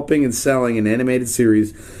in developing and selling an animated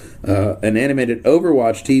series, an animated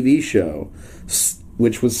Overwatch TV show,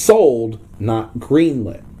 which was sold, not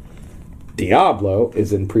greenlit. Diablo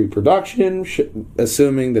is in pre-production,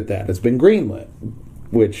 assuming that has been greenlit.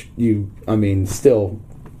 Which still,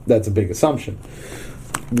 that's a big assumption.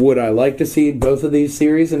 Would I like to see both of these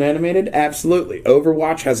series in animated? Absolutely.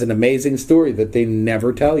 Overwatch has an amazing story that they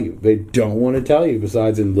never tell you. They don't want to tell you,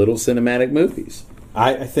 besides in little cinematic movies.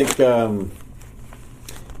 I think the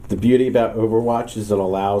beauty about Overwatch is it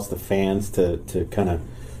allows the fans to kind of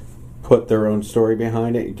put their own story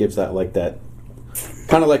behind it. It gives that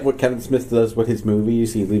kind of like what Kevin Smith does with his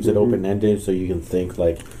movies. He leaves it open-ended so you can think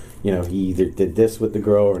he either did this with the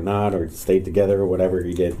girl or not, or stayed together or whatever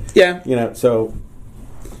he did. Yeah. So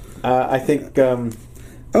I think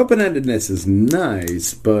open-endedness is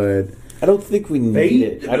nice, but I don't think we need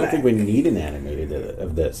it. I don't think we need an animated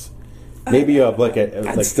of this. Maybe you have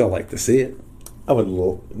I'd still like to see it. I would,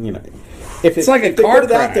 if it's like a car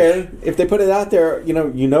crash. If they put it out there,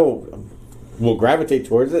 we'll gravitate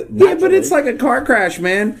towards it. Yeah, but it's like a car crash,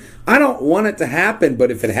 man. I don't want it to happen,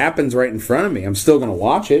 but if it happens right in front of me, I'm still going to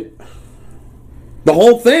watch it. The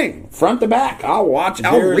whole thing, front to back. I'll rewatch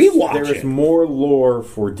it. There's more lore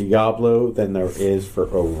for Diablo than there is for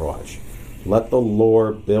Overwatch. Let the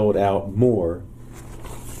lore build out more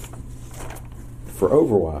for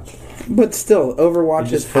Overwatch. But still,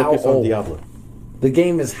 Overwatch is how old? On Diablo. The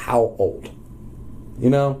game is how old?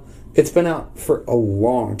 It's been out for a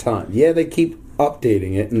long time. Yeah, they keep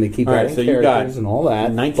updating it, and they keep All right, adding so you got characters and all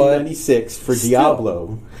that. 1996 for still.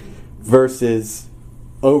 Diablo versus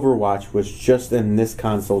Overwatch was just in this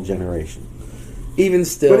console generation. Even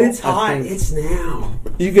still, But it's I hot. think It's now.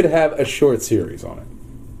 you could have a short series on it.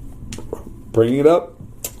 Bringing it up,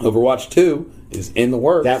 Overwatch 2 is in the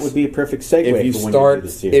works. That would be a perfect segue if you for when start you do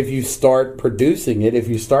the series. if you start producing it, if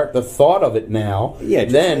you start the thought of it now, Yeah,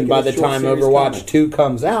 just then make it by a the short time series Overwatch comic. 2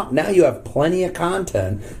 comes out, now you have plenty of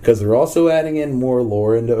content because they're also adding in more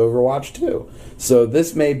lore into Overwatch 2. So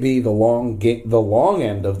this may be the long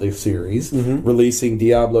end of the series, releasing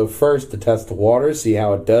Diablo first to test the water, see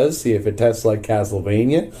how it does, see if it tests like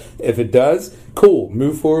Castlevania. If it does, cool.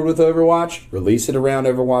 Move forward with Overwatch, release it around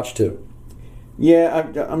Overwatch 2. Yeah,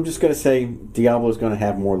 I'm just going to say Diablo's going to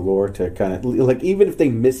have more lore to kind of... Like, even if they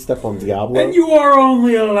misstep on Diablo... And you are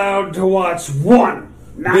only allowed to watch one,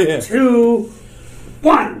 not two.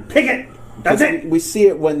 One. Pick it. That's it. We see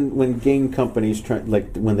it when game companies try...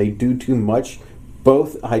 Like, when they do too much,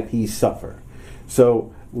 both IPs suffer.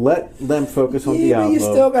 So, let them focus on Diablo. But you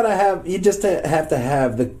still gotta have... You just have to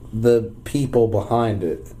have the people behind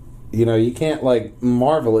it. You know, you can't, like,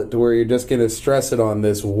 marvel it to where you're just going to stress it on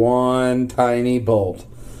this one tiny bolt.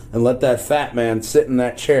 And let that fat man sit in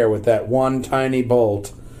that chair with that one tiny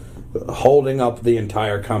bolt holding up the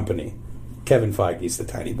entire company. Kevin Feige's the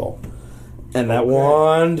tiny bolt. And that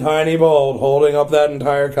one tiny bolt holding up that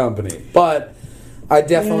entire company. But I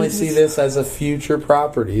definitely see this as a future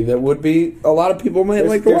property that would be... A lot of people might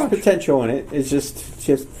like to There's watch. potential in it. It's just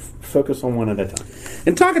focus on one at a time.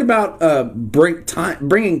 And talking about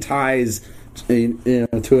bringing ties to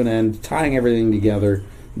an end, tying everything together,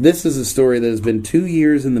 this is a story that has been 2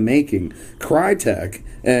 years in the making. Crytek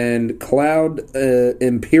and Cloud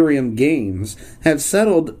Imperium Games have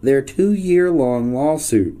settled their 2-year-long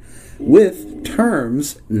lawsuit with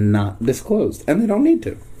terms not disclosed, and they don't need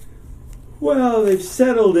to. Well, they've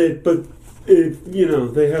settled it, but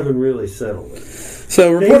they haven't really settled it.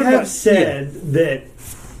 So They have said that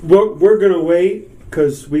we're going to wait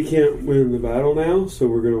because we can't win the battle now, so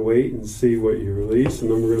we're going to wait and see what you release, and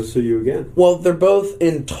then we're going to sue you again. Well, they're both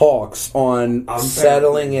in talks on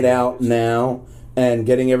settling it out now and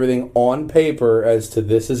getting everything on paper as to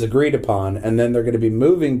this is agreed upon, and then they're going to be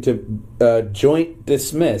moving to joint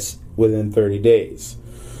dismiss within 30 days.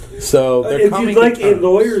 So they're if coming you'd like to a terms.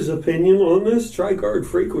 lawyer's opinion on this, try Guard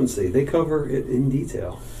Frequency. They cover it in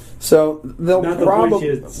detail. So they'll Not to probably... point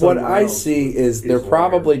you What somewhere I else see is they're is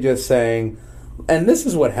probably just saying... And this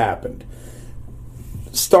is what happened.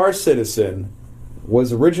 Star Citizen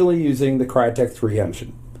was originally using the Crytek 3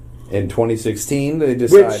 engine. In 2016, they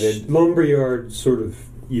decided... Which Lumberyard sort of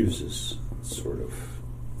uses,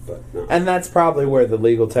 but no. And that's probably where the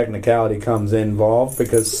legal technicality comes involved,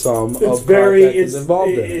 because some of It's Crytek is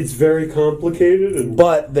involved in it. It's very complicated,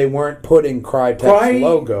 But they weren't putting Crytek's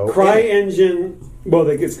logo in it. CryEngine. Well,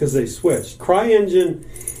 it's because they switched. CryEngine,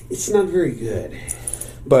 it's not very good.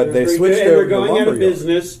 But they switched and over they're to going out of Lumberyard.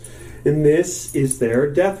 business, and this is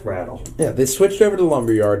their death rattle. Yeah, they switched over to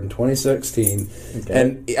Lumberyard in 2016,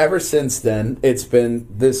 and ever since then, it's been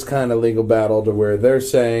this kind of legal battle to where they're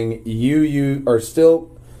saying you are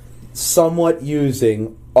still somewhat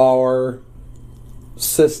using our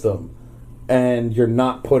system, and you're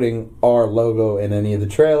not putting our logo in any of the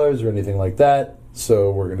trailers or anything like that,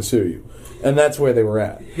 so we're going to sue you. And that's where they were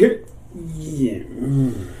at. Yeah.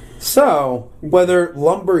 So, whether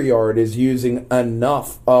Lumberyard is using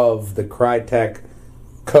enough of the Crytek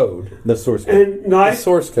code, The source code. And the not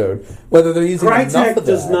source code, whether they're using enough Crytek of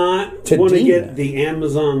does that not to want to deem get that. the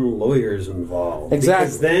Amazon lawyers involved. Exactly.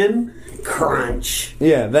 Because then, crunch.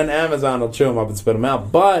 Yeah, then Amazon will chew them up and spit them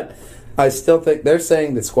out. But I still think they're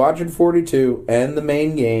saying that Squadron 42 and the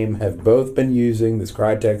main game have both been using this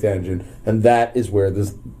Crytek engine, and that is where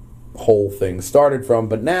this whole thing started from.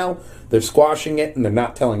 But now they're squashing it, and they're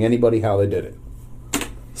not telling anybody how they did it.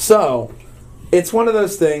 So it's one of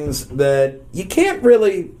those things that you can't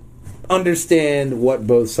really understand what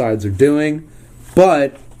both sides are doing,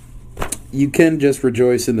 but you can just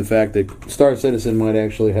rejoice in the fact that Star Citizen might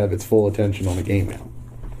actually have its full attention on the game now.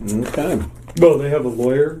 Okay. Well, they have a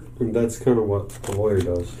lawyer, and that's kind of what the lawyer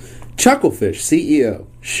does. Chucklefish CEO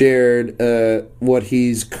shared the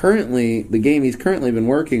game he's currently been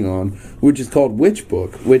working on, which is called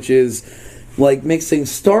Witchbook, which is like mixing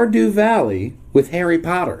Stardew Valley with Harry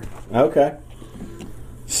Potter. Okay.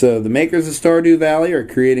 So the makers of Stardew Valley are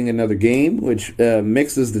creating another game which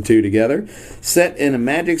mixes the two together, set in a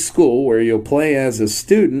magic school where you'll play as a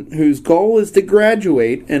student whose goal is to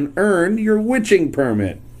graduate and earn your witching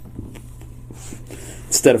permit.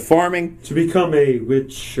 Instead of farming, To become a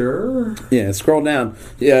witcher? yeah, scroll down.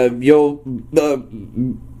 You'll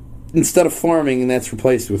instead of farming, and that's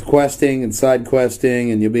replaced with questing and side questing,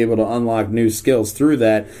 and you'll be able to unlock new skills through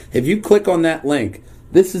that. If you click on that link,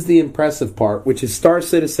 this is the impressive part, which is Star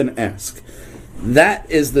Citizen-esque. That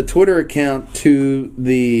is the Twitter account to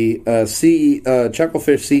the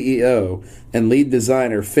Chucklefish CEO and lead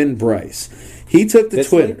designer Finn Bryce. He took the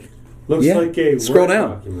Twitter. Link? Looks like a scroll Word down.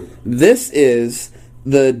 document. This is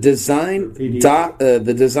the design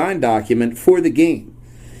the design document for the game.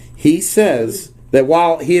 He says that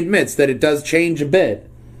while he admits that it does change a bit,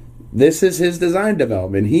 this is his design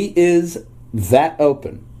development. He is that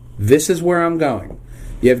open. This is where I'm going.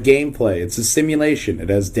 You have gameplay. It's a simulation. It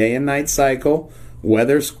has day and night cycle,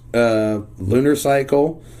 weather, lunar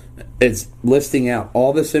cycle. It's listing out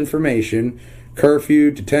all this information: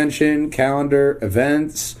 curfew, detention, calendar,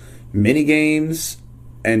 events, mini games,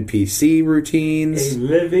 NPC routines. A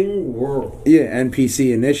living world. Yeah,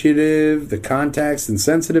 NPC initiative, the context and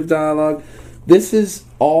sensitive dialogue. This is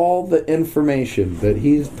all the information that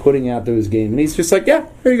he's putting out to his game. And he's just like, yeah,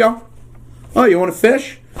 here you go. Oh, you want to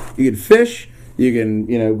fish? You can fish. You can,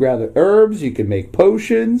 grab the herbs. You can make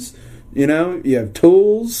potions. You have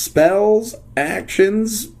tools, spells,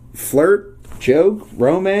 actions, flirt, joke,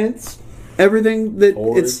 romance. Everything that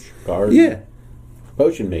Forge, garden, yeah.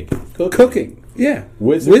 Potion making. Cooking. Yeah.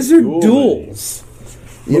 Wizard duels.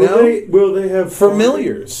 Will they have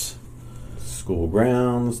familiars? School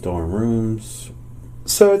grounds, dorm rooms.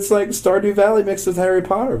 So it's like Stardew Valley mixed with Harry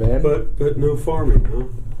Potter, man. But no farming, huh?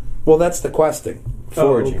 Well, that's the questing.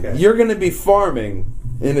 Foraging. Okay. You're going to be farming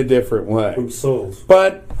in a different way. From souls.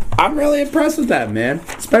 But I'm really impressed with that, man.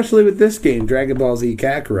 Especially with this game, Dragon Ball Z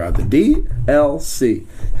Kakarot. The DLC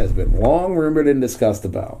has been long rumored and discussed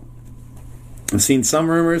about. I've seen some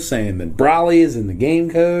rumors saying that Brawley is in the game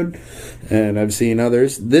code, and I've seen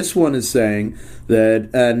others. This one is saying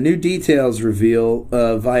that new details reveal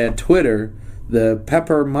via Twitter the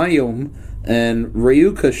Pepper Mayum and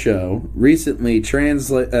Ryuka show recently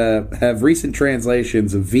have recent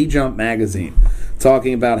translations of V-Jump magazine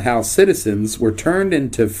talking about how citizens were turned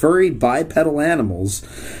into furry bipedal animals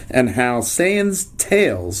and how Saiyan's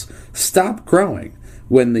tails stop growing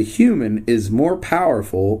when the human is more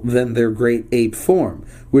powerful than their great ape form,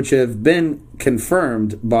 which have been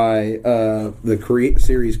confirmed by the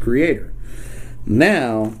series creator.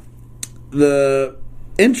 Now, the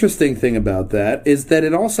interesting thing about that is that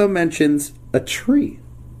it also mentions a tree.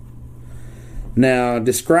 Now,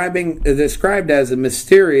 described as a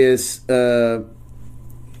mysterious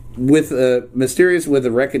with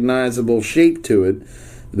a recognizable shape to it,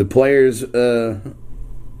 the players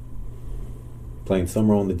playing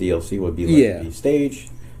some role in the DLC would be like the stage,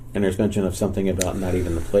 and there's mention of something about not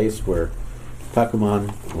even the place where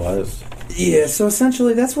Pakuman was. Yeah, so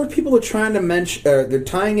essentially that's what people are trying to mention. They're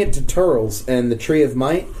tying it to Turtles and the Tree of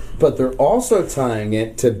Might, but they're also tying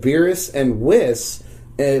it to Beerus and Whis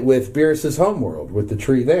with Beerus's homeworld, with the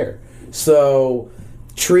tree there. So,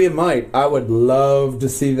 Tree of Might, I would love to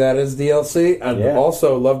see that as DLC. I'd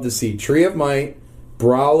also love to see Tree of Might,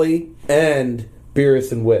 Brawley, and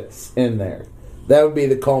Beerus and Whis in there. That would be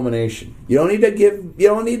the culmination. You don't need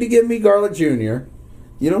to give me Garlic Jr.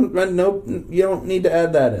 You don't need to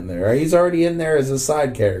add that in there. Right? He's already in there as a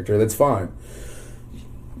side character. That's fine.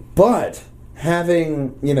 But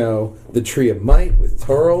having, the Tree of Might with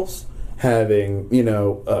Turtles, having,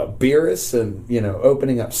 Beerus and,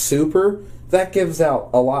 opening up Super, that gives out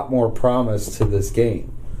a lot more promise to this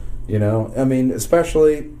game.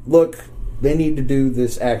 Especially, look, they need to do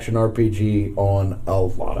this action RPG on a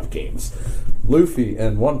lot of games. Luffy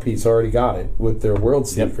and One Piece already got it with their World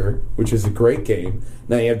Seeker, which is a great game.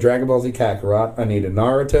 Now you have Dragon Ball Z Kakarot. I need a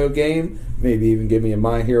Naruto game. Maybe even give me a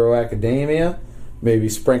My Hero Academia. Maybe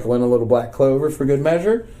sprinkle in a little Black Clover for good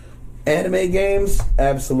measure. Anime games,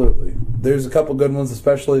 absolutely. There's a couple good ones,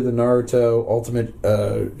 especially the Naruto Ultimate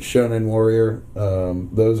Shonen Warrior.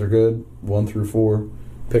 Those are good, 1 through 4.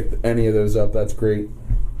 Pick any of those up. That's great.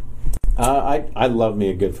 I love me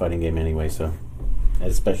a good fighting game anyway, so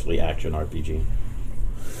especially action RPG.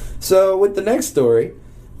 So with the next story,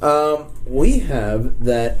 we have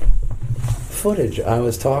that footage I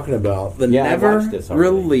was talking about. The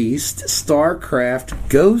never-released StarCraft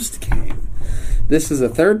Ghost game. This is a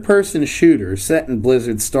third-person shooter set in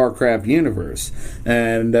Blizzard's StarCraft universe.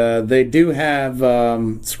 And they do have,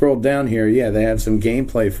 scroll down here, they have some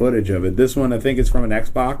gameplay footage of it. This one, I think, is from an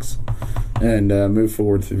Xbox. And move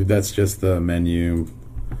forward through, that's just the menu.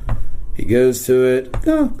 He goes to it.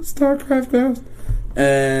 No, StarCraft Ghost.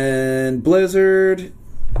 And Blizzard.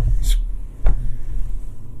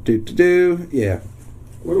 Yeah.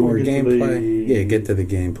 More gameplay. Get to the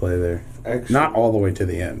gameplay there. Action. Not all the way to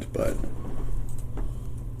the end, but.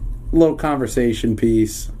 little conversation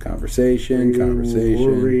piece. Conversation.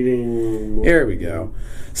 We're reading. Here we go.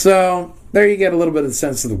 So there you get a little bit of the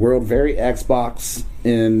sense of the world. Very Xbox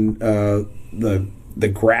in the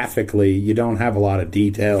graphically. You don't have a lot of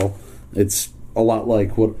detail. It's a lot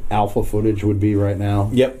like what alpha footage would be right now.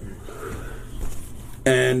 Yep.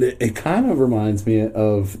 And it kind of reminds me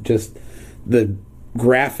of just the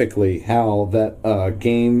graphically how that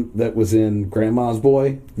game that was in Grandma's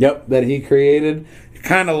Boy. Yep. That he created. It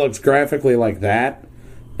kind of looks graphically like that.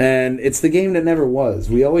 And it's the game that never was.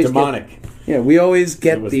 We always demonic. We always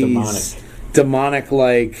get these demonic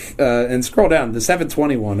like and scroll down. The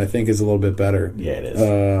 721 I think is a little bit better. Yeah, it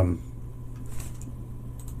is.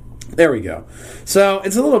 There we go. So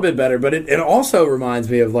it's a little bit better, but it also reminds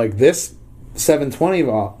me of like this 720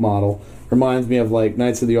 model reminds me of like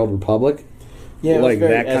Knights of the Old Republic. Yeah, like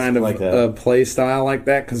that kind of like that. Play style like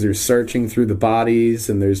that, because you're searching through the bodies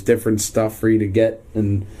and there's different stuff for you to get,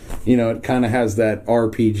 and it kind of has that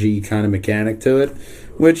RPG kind of mechanic to it,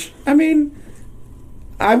 which I mean,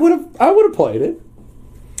 I would have played it.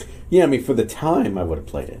 Yeah, I mean, for the time, I would have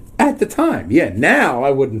played it. At the time, yeah. Now,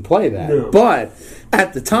 I wouldn't play that. No. But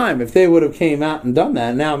at the time, if they would have came out and done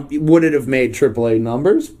that, now, would it have made AAA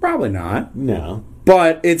numbers? Probably not. No.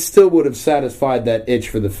 But it still would have satisfied that itch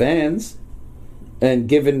for the fans and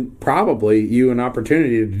given probably you an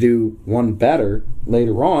opportunity to do one better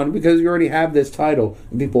later on, because you already have this title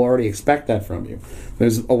and people already expect that from you.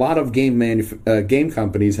 There's a lot of game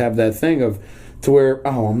companies have that thing of to where,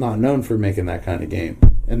 oh, I'm not known for making that kind of game.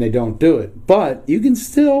 And they don't do it. But you can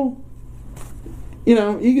still,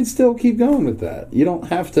 keep going with that. You don't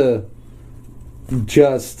have to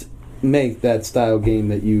just make that style game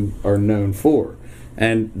that you are known for.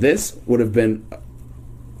 And this would have been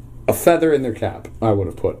a feather in their cap, I'll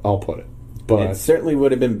put it. But it certainly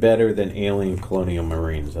would have been better than Alien Colonial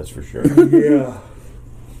Marines, that's for sure. Yeah.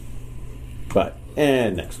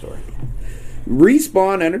 And next story.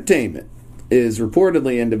 Respawn Entertainment is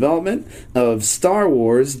reportedly in development of Star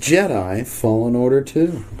Wars Jedi Fallen Order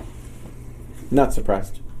 2. Not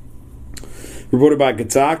surprised. Reported by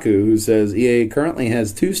Kotaku, who says EA currently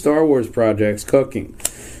has 2 Star Wars projects cooking.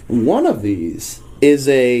 One of these is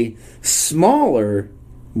a smaller,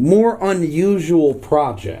 more unusual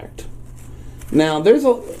project. Now, there's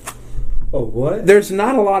not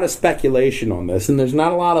a lot of speculation on this, and there's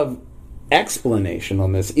not a lot of explanation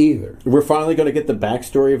on this either. We're finally going to get the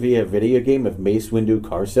backstory via video game of Mace Windu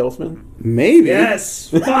Car Salesman? Maybe. Yes,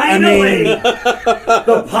 finally!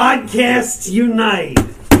 The podcasts unite.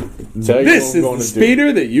 This is the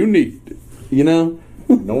speeder that you need. No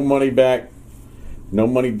money back, no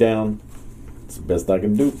money down. It's the best I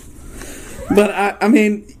can do. But, I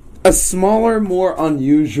mean, a smaller, more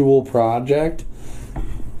unusual project.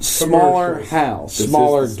 Smaller how?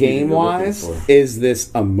 Smaller game-wise? Is this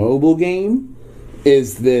a mobile game?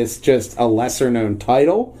 Is this just a lesser-known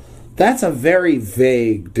title? That's a very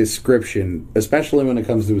vague description, especially when it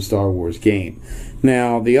comes to a Star Wars game.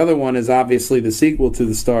 Now, the other one is obviously the sequel to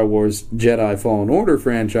the Star Wars Jedi Fallen Order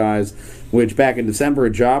franchise, which back in December,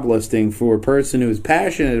 a job listing for a person who is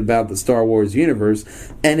passionate about the Star Wars universe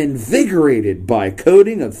and invigorated by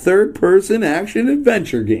coding a third-person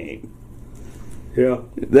action-adventure game. Yeah.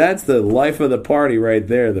 That's the life of the party right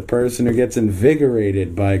there. The person who gets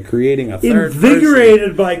invigorated by creating a third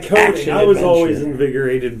Invigorated by coding. I was action-adventure. always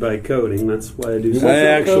invigorated by coding. That's why I do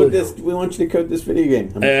We want you to code this video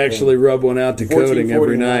game. I actually rub one out to coding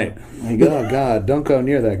every night. Like, oh, God, don't go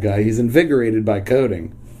near that guy. He's invigorated by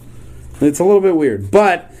coding. It's a little bit weird.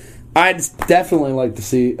 But I'd definitely like to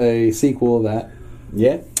see a sequel of that.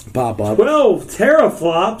 Yeah. Pop up. 12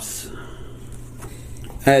 teraflops.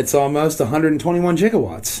 It's almost 121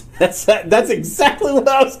 gigawatts. That's exactly what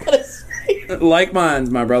I was going to say. Like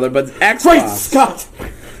mine's, my brother. But Xbox. Great Scott!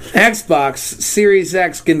 Xbox Series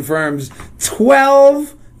X confirms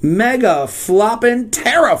 12 mega flopping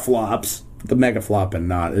teraflops. The mega flopping,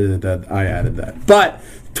 not I added that. But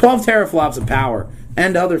 12 teraflops of power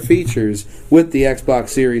and other features with the Xbox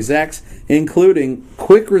Series X, including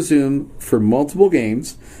quick resume for multiple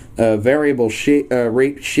games, variable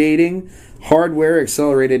rate shading, hardware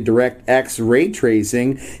accelerated DirectX ray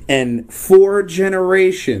tracing, and 4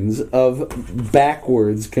 generations of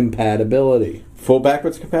backwards compatibility. Full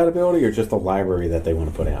backwards compatibility, or just a library that they want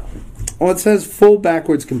to put out? Well, it says full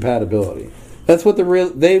backwards compatibility. That's what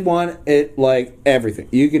they want it like everything.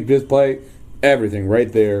 You could just play everything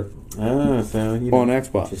right there on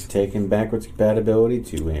Xbox. Just taking backwards compatibility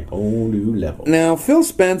to a whole new level. Now, Phil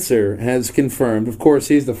Spencer has confirmed, of course,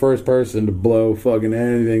 he's the first person to blow fucking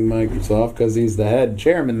anything Microsoft because he's the head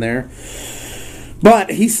chairman there.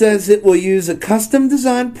 But he says it will use a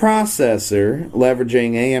custom-designed processor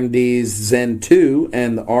leveraging AMD's Zen 2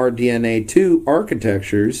 and the RDNA 2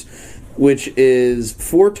 architectures, which is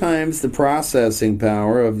 4 times the processing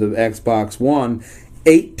power of the Xbox One,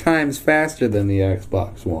 8 times faster than the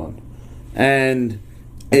Xbox One. And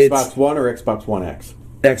Xbox One or Xbox One X?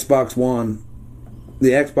 Xbox One.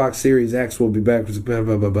 The Xbox Series X will be back. I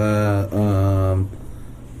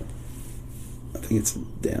think it's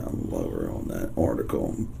down lower on that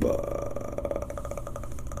article.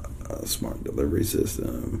 Smart delivery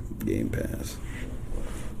system, Game Pass.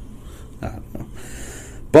 I don't know.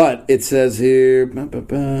 But it says here, 4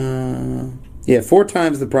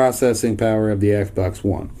 times the processing power of the Xbox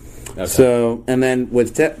One. Okay. So, and then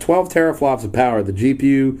with 12 teraflops of power, the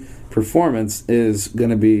GPU performance is going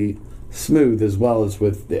to be smooth as well as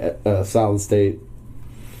with the solid state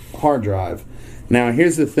hard drive. Now,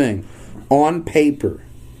 here's the thing. On paper,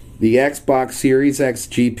 the Xbox Series X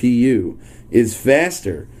GPU is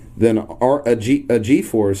faster than a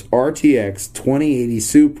GeForce RTX 2080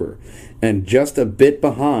 Super and just a bit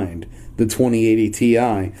behind the 2080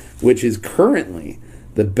 Ti, which is currently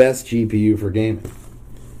the best GPU for gaming.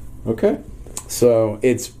 Okay. So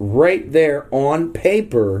it's right there on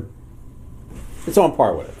paper. It's on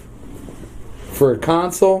par with it. For a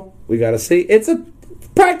console, we got to see. It's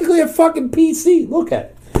practically a fucking PC. Look at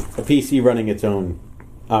it. A PC running its own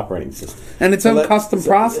operating system and its own custom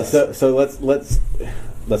process. So let's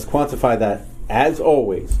quantify that. As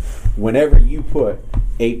always, whenever you put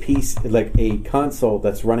a piece like a console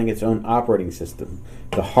that's running its own operating system,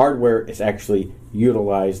 the hardware is actually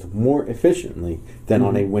utilized more efficiently than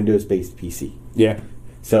on a Windows-based PC. Yeah.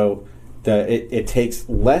 So it takes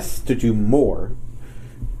less to do more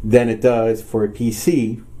than it does for a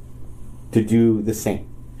PC to do the same.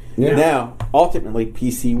 Yeah. Now, ultimately,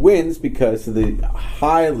 PC wins because of the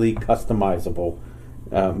highly customizable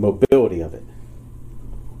mobility of it.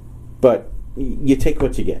 But you take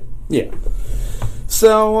what you get. Yeah.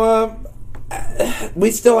 So,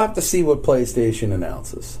 we still have to see what PlayStation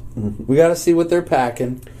announces. Mm-hmm. We got to see what they're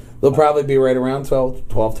packing. They'll probably be right around 12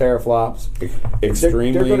 teraflops.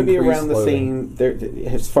 Extremely They're going to be around the loading. same.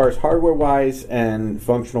 As far as hardware-wise and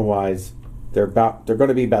functional-wise, they're going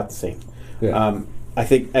to be about the same. Yeah. I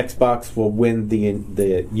think Xbox will win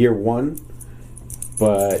the year one,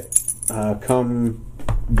 but come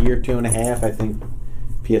year 2.5, I think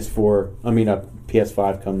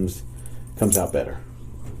PS5 comes out better.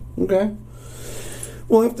 Okay.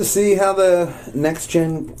 We'll have to see how the next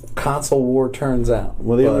gen console war turns out.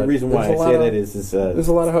 Well, the only reason why I say that is there's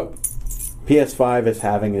a lot of hope. PS5 is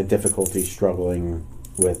having a difficulty struggling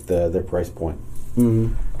with their price point.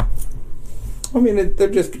 Mm-hmm. I mean, they're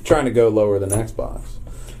just trying to go lower than Xbox.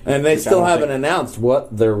 And they still haven't announced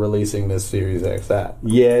what they're releasing this Series X at.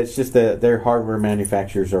 Yeah, it's just that their hardware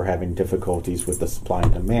manufacturers are having difficulties with the supply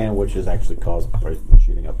and demand, which has actually caused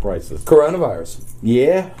shooting up prices. Coronavirus.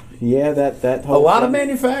 Yeah, that whole a lot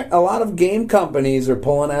of game companies are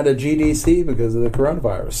pulling out of GDC because of the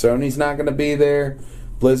coronavirus. Sony's not going to be there.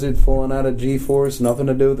 Blizzard pulling out of GeForce. Nothing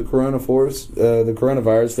to do with the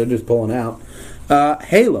coronavirus. They're just pulling out.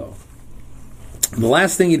 Halo. The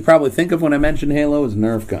last thing you'd probably think of when I mention Halo is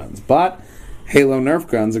Nerf guns. But Halo Nerf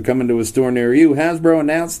guns are coming to a store near you. Hasbro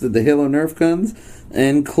announced that the Halo Nerf guns,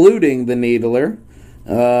 including the Needler,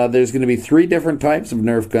 there's going to be 3 different types of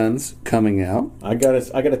Nerf guns coming out. I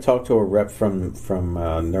gotta talk to a rep from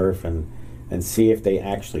Nerf and see if they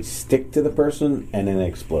actually stick to the person and then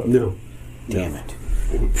explode. No. Damn it.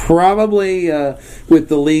 Probably with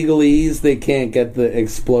the legalese, they can't get the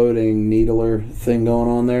exploding Needler thing going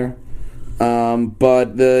on there.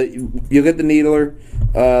 But you'll get the Needler.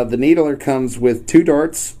 The Needler comes with 2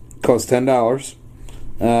 darts, costs $10.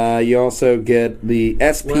 You also get the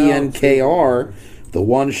SPNKR, the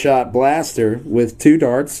one-shot blaster with 2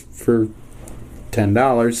 darts for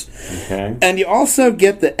 $10. Okay. And you also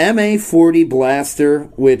get the MA40 blaster,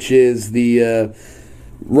 which is the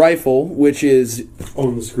rifle, which is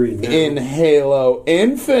on the screen now. In Halo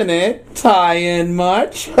Infinite. Tie-in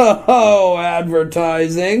much? Ho-ho,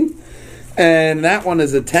 advertising. And that one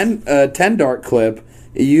is a 10 dart clip.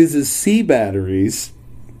 It uses C batteries.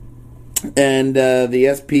 And the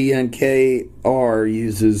SPNKR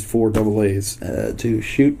uses 4 AA's to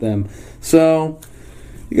shoot them. So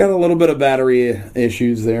you got a little bit of battery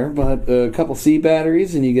issues there, but a couple C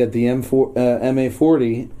batteries, and you get the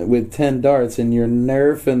MA40 with 10 darts, and you're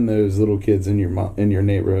nerfing those little kids in your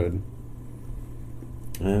neighborhood.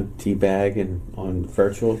 Teabag and on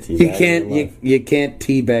virtual teabag. You can't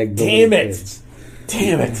teabag the Damn little it! kids.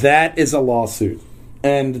 Damn it! That is a lawsuit.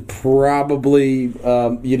 and probably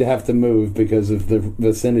you'd have to move because of the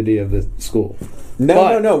vicinity of the school.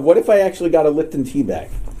 No. What if I actually got a Lipton tea bag?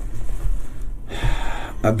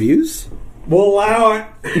 Abuse? We'll allow it.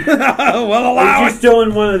 Well, Are you just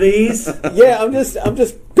doing one of these? Yeah, I'm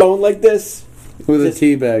just going like this. With a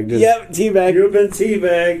tea bag. Yep, tea bag. You've been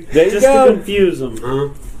teabagged. There you just go. to confuse them, huh?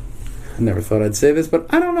 I never thought I'd say this, but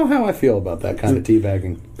I don't know how I feel about that kind of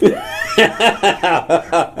teabagging.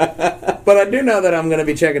 But I do know that I'm going to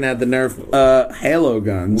be checking out the Nerf Halo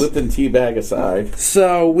guns. Lipton tea bag aside.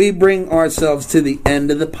 So we bring ourselves to the end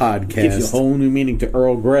of the podcast. Gives you a whole new meaning to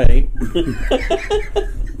Earl Grey.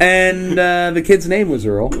 And the kid's name was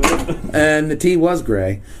Earl. And the tea was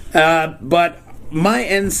gray. But my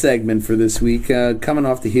end segment for this week, coming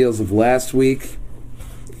off the heels of last week...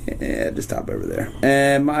 just stop over there.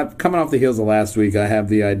 And coming off the heels of last week, I have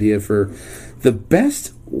the idea for the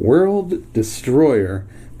best world destroyer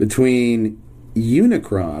between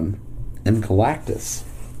Unicron and Galactus.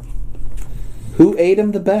 Who ate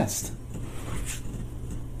him the best?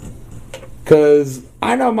 Because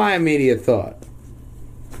I know my immediate thought.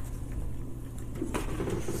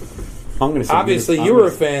 I'm going to say Obviously, you were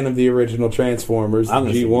a fan of the original Transformers, the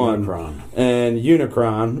G1, Unicron. and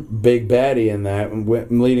Unicron, big baddie in that,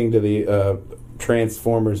 leading to the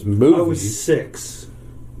Transformers movie. I was 6.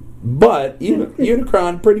 But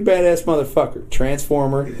Unicron, pretty badass motherfucker.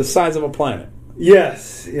 Transformer, the size of a planet.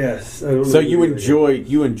 Yes. So you enjoyed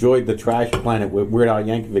the Trash Planet with Weird Al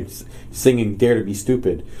Yankovic singing "Dare to Be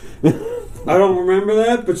Stupid." I don't remember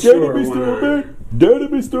that, but Dare sure. to be stupid. Dare to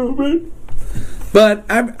be stupid. But,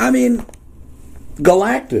 I mean,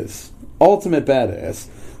 Galactus, ultimate badass,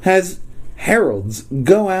 has heralds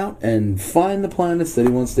go out and find the planets that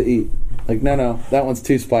he wants to eat. Like, no, that one's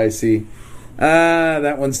too spicy.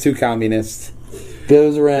 That one's too communist.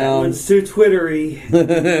 Goes That around. one's too twittery.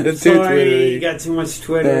 Too Sorry, twittery. you got too much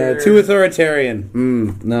Twitter. Too authoritarian.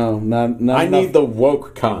 No, not I enough. need the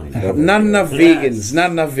woke kind. Not enough Yes. vegans.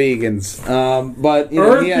 Not enough vegans. But, you know,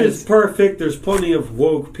 Earth he had is perfect. There's plenty of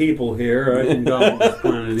woke people here. I can go on this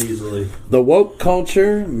planet easily. the woke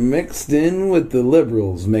culture mixed in with the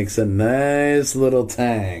liberals makes a nice little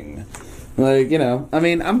tang. Like, you know, I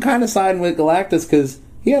mean, I'm kind of siding with Galactus because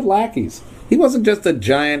he had lackeys. He wasn't just a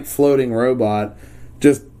giant floating robot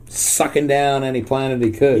just sucking down any planet he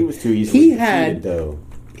could. He was too easily defeated, though.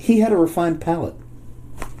 He had a refined palate.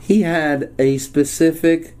 He had a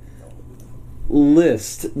specific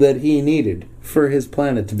list that he needed for his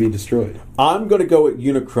planet to be destroyed. I'm going to go with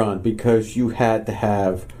Unicron because you had to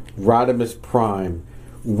have Rodimus Prime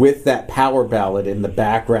with that power ballad in the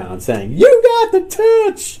background saying, "You got the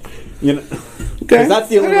touch!" You know, because that's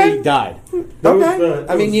the only way he died.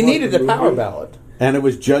 I mean, you needed a power ballad. And it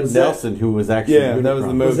was Judd Nelson who was actually Unicron. that was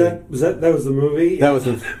the movie. That was the movie? That was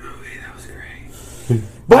that movie. That was great.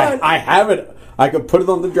 But I have it. I could put it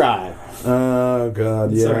on the drive. Oh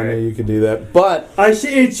God, yeah, I Sorry. know you could do that. But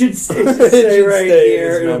It should stay right stay in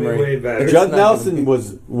here. his It'll be memory. way better. Judd not Nelson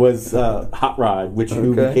was Hot Rod, which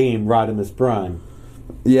who Okay. became Rodimus Prime.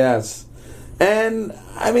 yes, and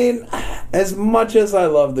I mean, as much as I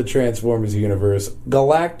love the Transformers universe,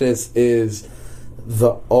 Galactus is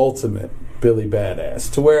the ultimate Billy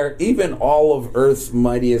Badass. To where even all of Earth's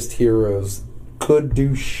mightiest heroes could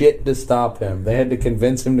do shit to stop him. They had to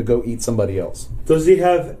convince him to go eat somebody else. Does he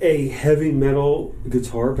have a heavy metal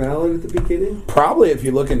guitar ballad at the beginning? Probably if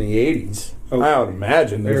you look in the 80s. Okay. I would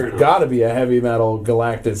imagine Fair there's enough. got to be a heavy metal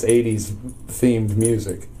Galactus 80s themed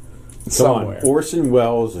music somewhere. Come on, Orson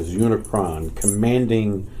Welles as Unicron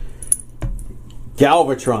commanding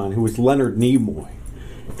Galvatron, who was Leonard Nimoy.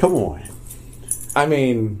 Come on. I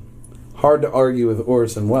mean, hard to argue with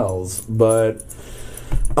Orson Welles, but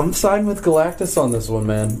I'm siding with Galactus on this one,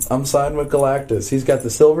 man. I'm siding with Galactus. He's got the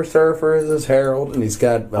Silver Surfer as his herald, and he's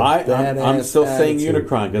got a badass I'm still saying attitude.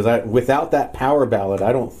 Unicron because without that power ballad,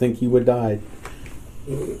 I don't think he would die.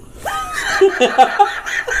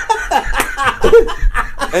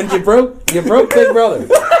 And you broke Big Brother.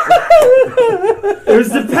 It was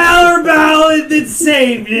the power ballad that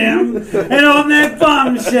saved him. And on that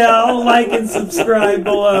bombshell, like and subscribe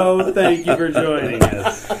below. Thank you for joining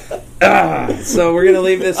us. So we're gonna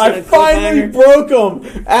leave this. I finally brook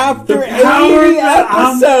him after 80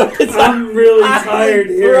 episodes. I'm really tired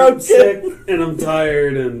here. I'm broke sick and I'm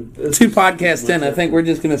tired. And it's 2 podcasts in, I think we're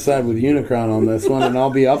just gonna side with Unicron on this one, and I'll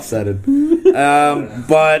be upsetted.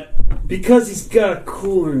 But because he's got a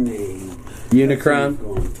cooler name.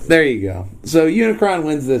 Unicron. There you go. So Unicron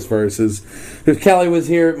wins this versus. If Kelly was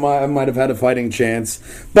here, I might have had a fighting chance.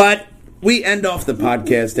 But we end off the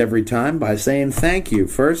podcast every time by saying thank you.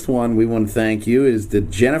 First one we want to thank you is to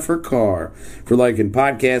Jennifer Carr for liking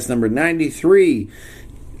podcast number 93.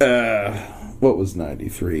 What was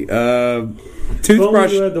 93?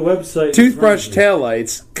 Toothbrush. The website. Toothbrush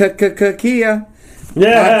taillights. Kia.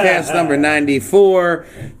 Yeah. Podcast number 94.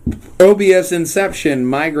 OBS Inception.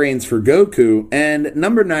 Migraines for Goku. And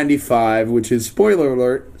number 95, which is spoiler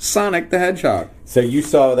alert, Sonic the Hedgehog. So you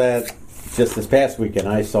saw that just this past weekend.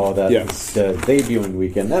 I saw that Yes. debuting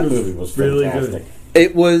weekend. That movie was really fantastic. good.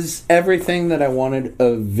 It was everything that I wanted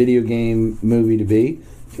a video game movie to be.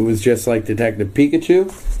 It was just like Detective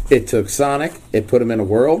Pikachu. It took Sonic. It put him in a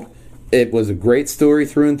world. It was a great story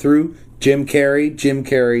through and through. Jim Carrey, Jim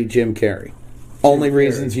Carrey, Jim Carrey. Only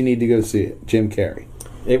reasons you need to go see it. Jim Carrey.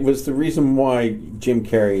 It was the reason why Jim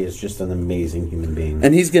Carrey is just an amazing human being.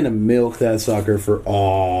 And he's going to milk that sucker for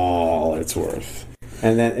all it's worth.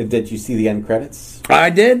 And then, did you see the end credits? I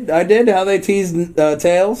did. How they teased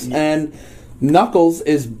Tails. And Knuckles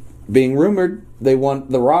is being rumored. They want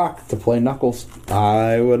The Rock to play Knuckles.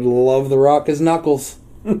 I would love The Rock as Knuckles.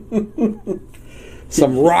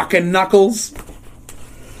 Some rockin' Knuckles.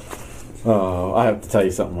 Oh, I have to tell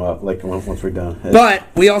you something once we're done. But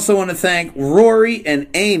we also want to thank Rory and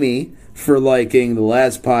Amy for liking the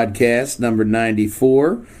last podcast, number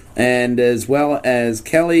 94, and as well as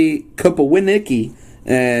Kelly Kopowinicki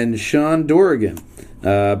and Sean Dorrigan.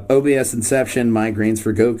 OBS Inception, Migraines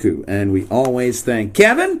for Goku. And we always thank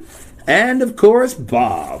Kevin and, of course,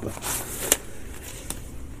 Bob.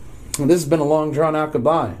 Well, this has been a long, drawn-out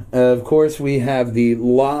goodbye. Of course, we have the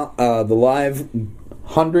live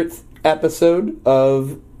 100th episode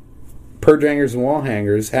of Purge Hangers and Wall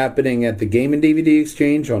Hangers happening at the Game and DVD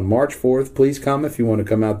Exchange on March 4th. Please come if you want to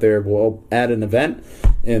come out there. We'll add an event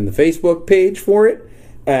in the Facebook page for it,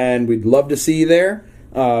 and we'd love to see you there.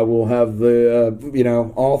 We'll have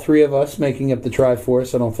the all three of us making up the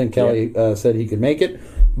Triforce. I don't think Kelly said he could make it,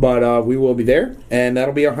 but we will be there, and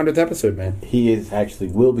that'll be our 100th episode, man. He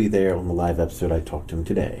will be there on the live episode. I talked to him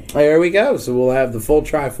today. There we go. So we'll have the full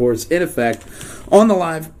Triforce in effect on the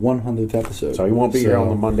live 100th episode. So he won't be here on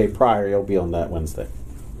the Monday prior. He'll be on that Wednesday.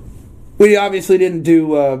 We obviously didn't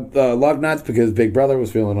do Lug Nuts because Big Brother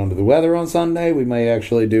was feeling under the weather on Sunday. We may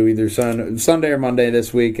actually do either Sunday or Monday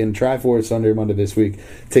this week, and Triforce Sunday or Monday this week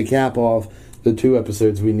to cap off the 2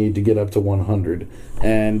 episodes we need to get up to 100.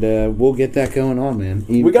 And we'll get that going on, man.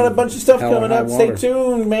 We got a bunch of stuff coming up. Stay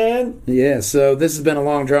tuned, man. Yeah, so this has been a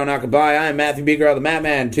long drawn out goodbye. I am Matthew Bucarell, the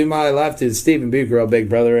Madman. To my left is Stephen Bucarell, Big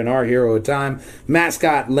Brother, and our hero of time,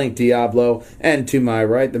 Mascot Link Diablo. And to my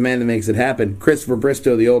right, the man that makes it happen, Christopher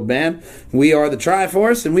Bristow, the old man. We are the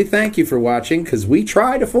Triforce, and we thank you for watching, because we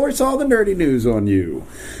try to force all the nerdy news on you.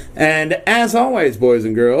 And as always, boys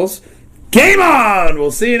and girls, game on! We'll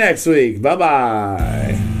see you next week.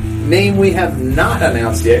 Bye-bye. Name we have not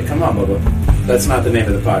announced yet. Come on, Bubba. That's not the name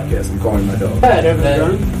of the podcast. I'm calling my dog.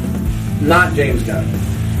 Not James Gunn.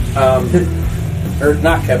 Or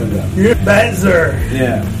not Kevin Gunn. Benzer.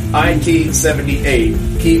 Yeah.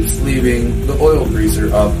 IT-78 keeps leaving the oil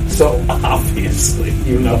greaser up. So obviously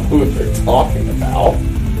you know who they're talking about.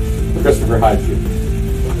 Christopher Hyde Jr.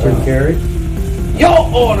 Jim Carrey.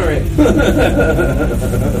 You'll order it!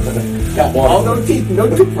 All no teeth, no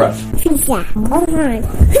toothbrush. Pizza.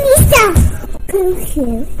 Pizza.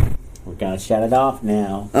 Goku. We're gonna shut it off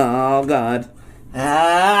now. Oh, God.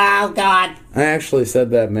 Oh, God. I actually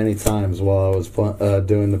said that many times while I was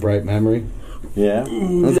doing the Bright Memory. Yeah.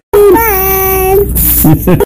 Bye.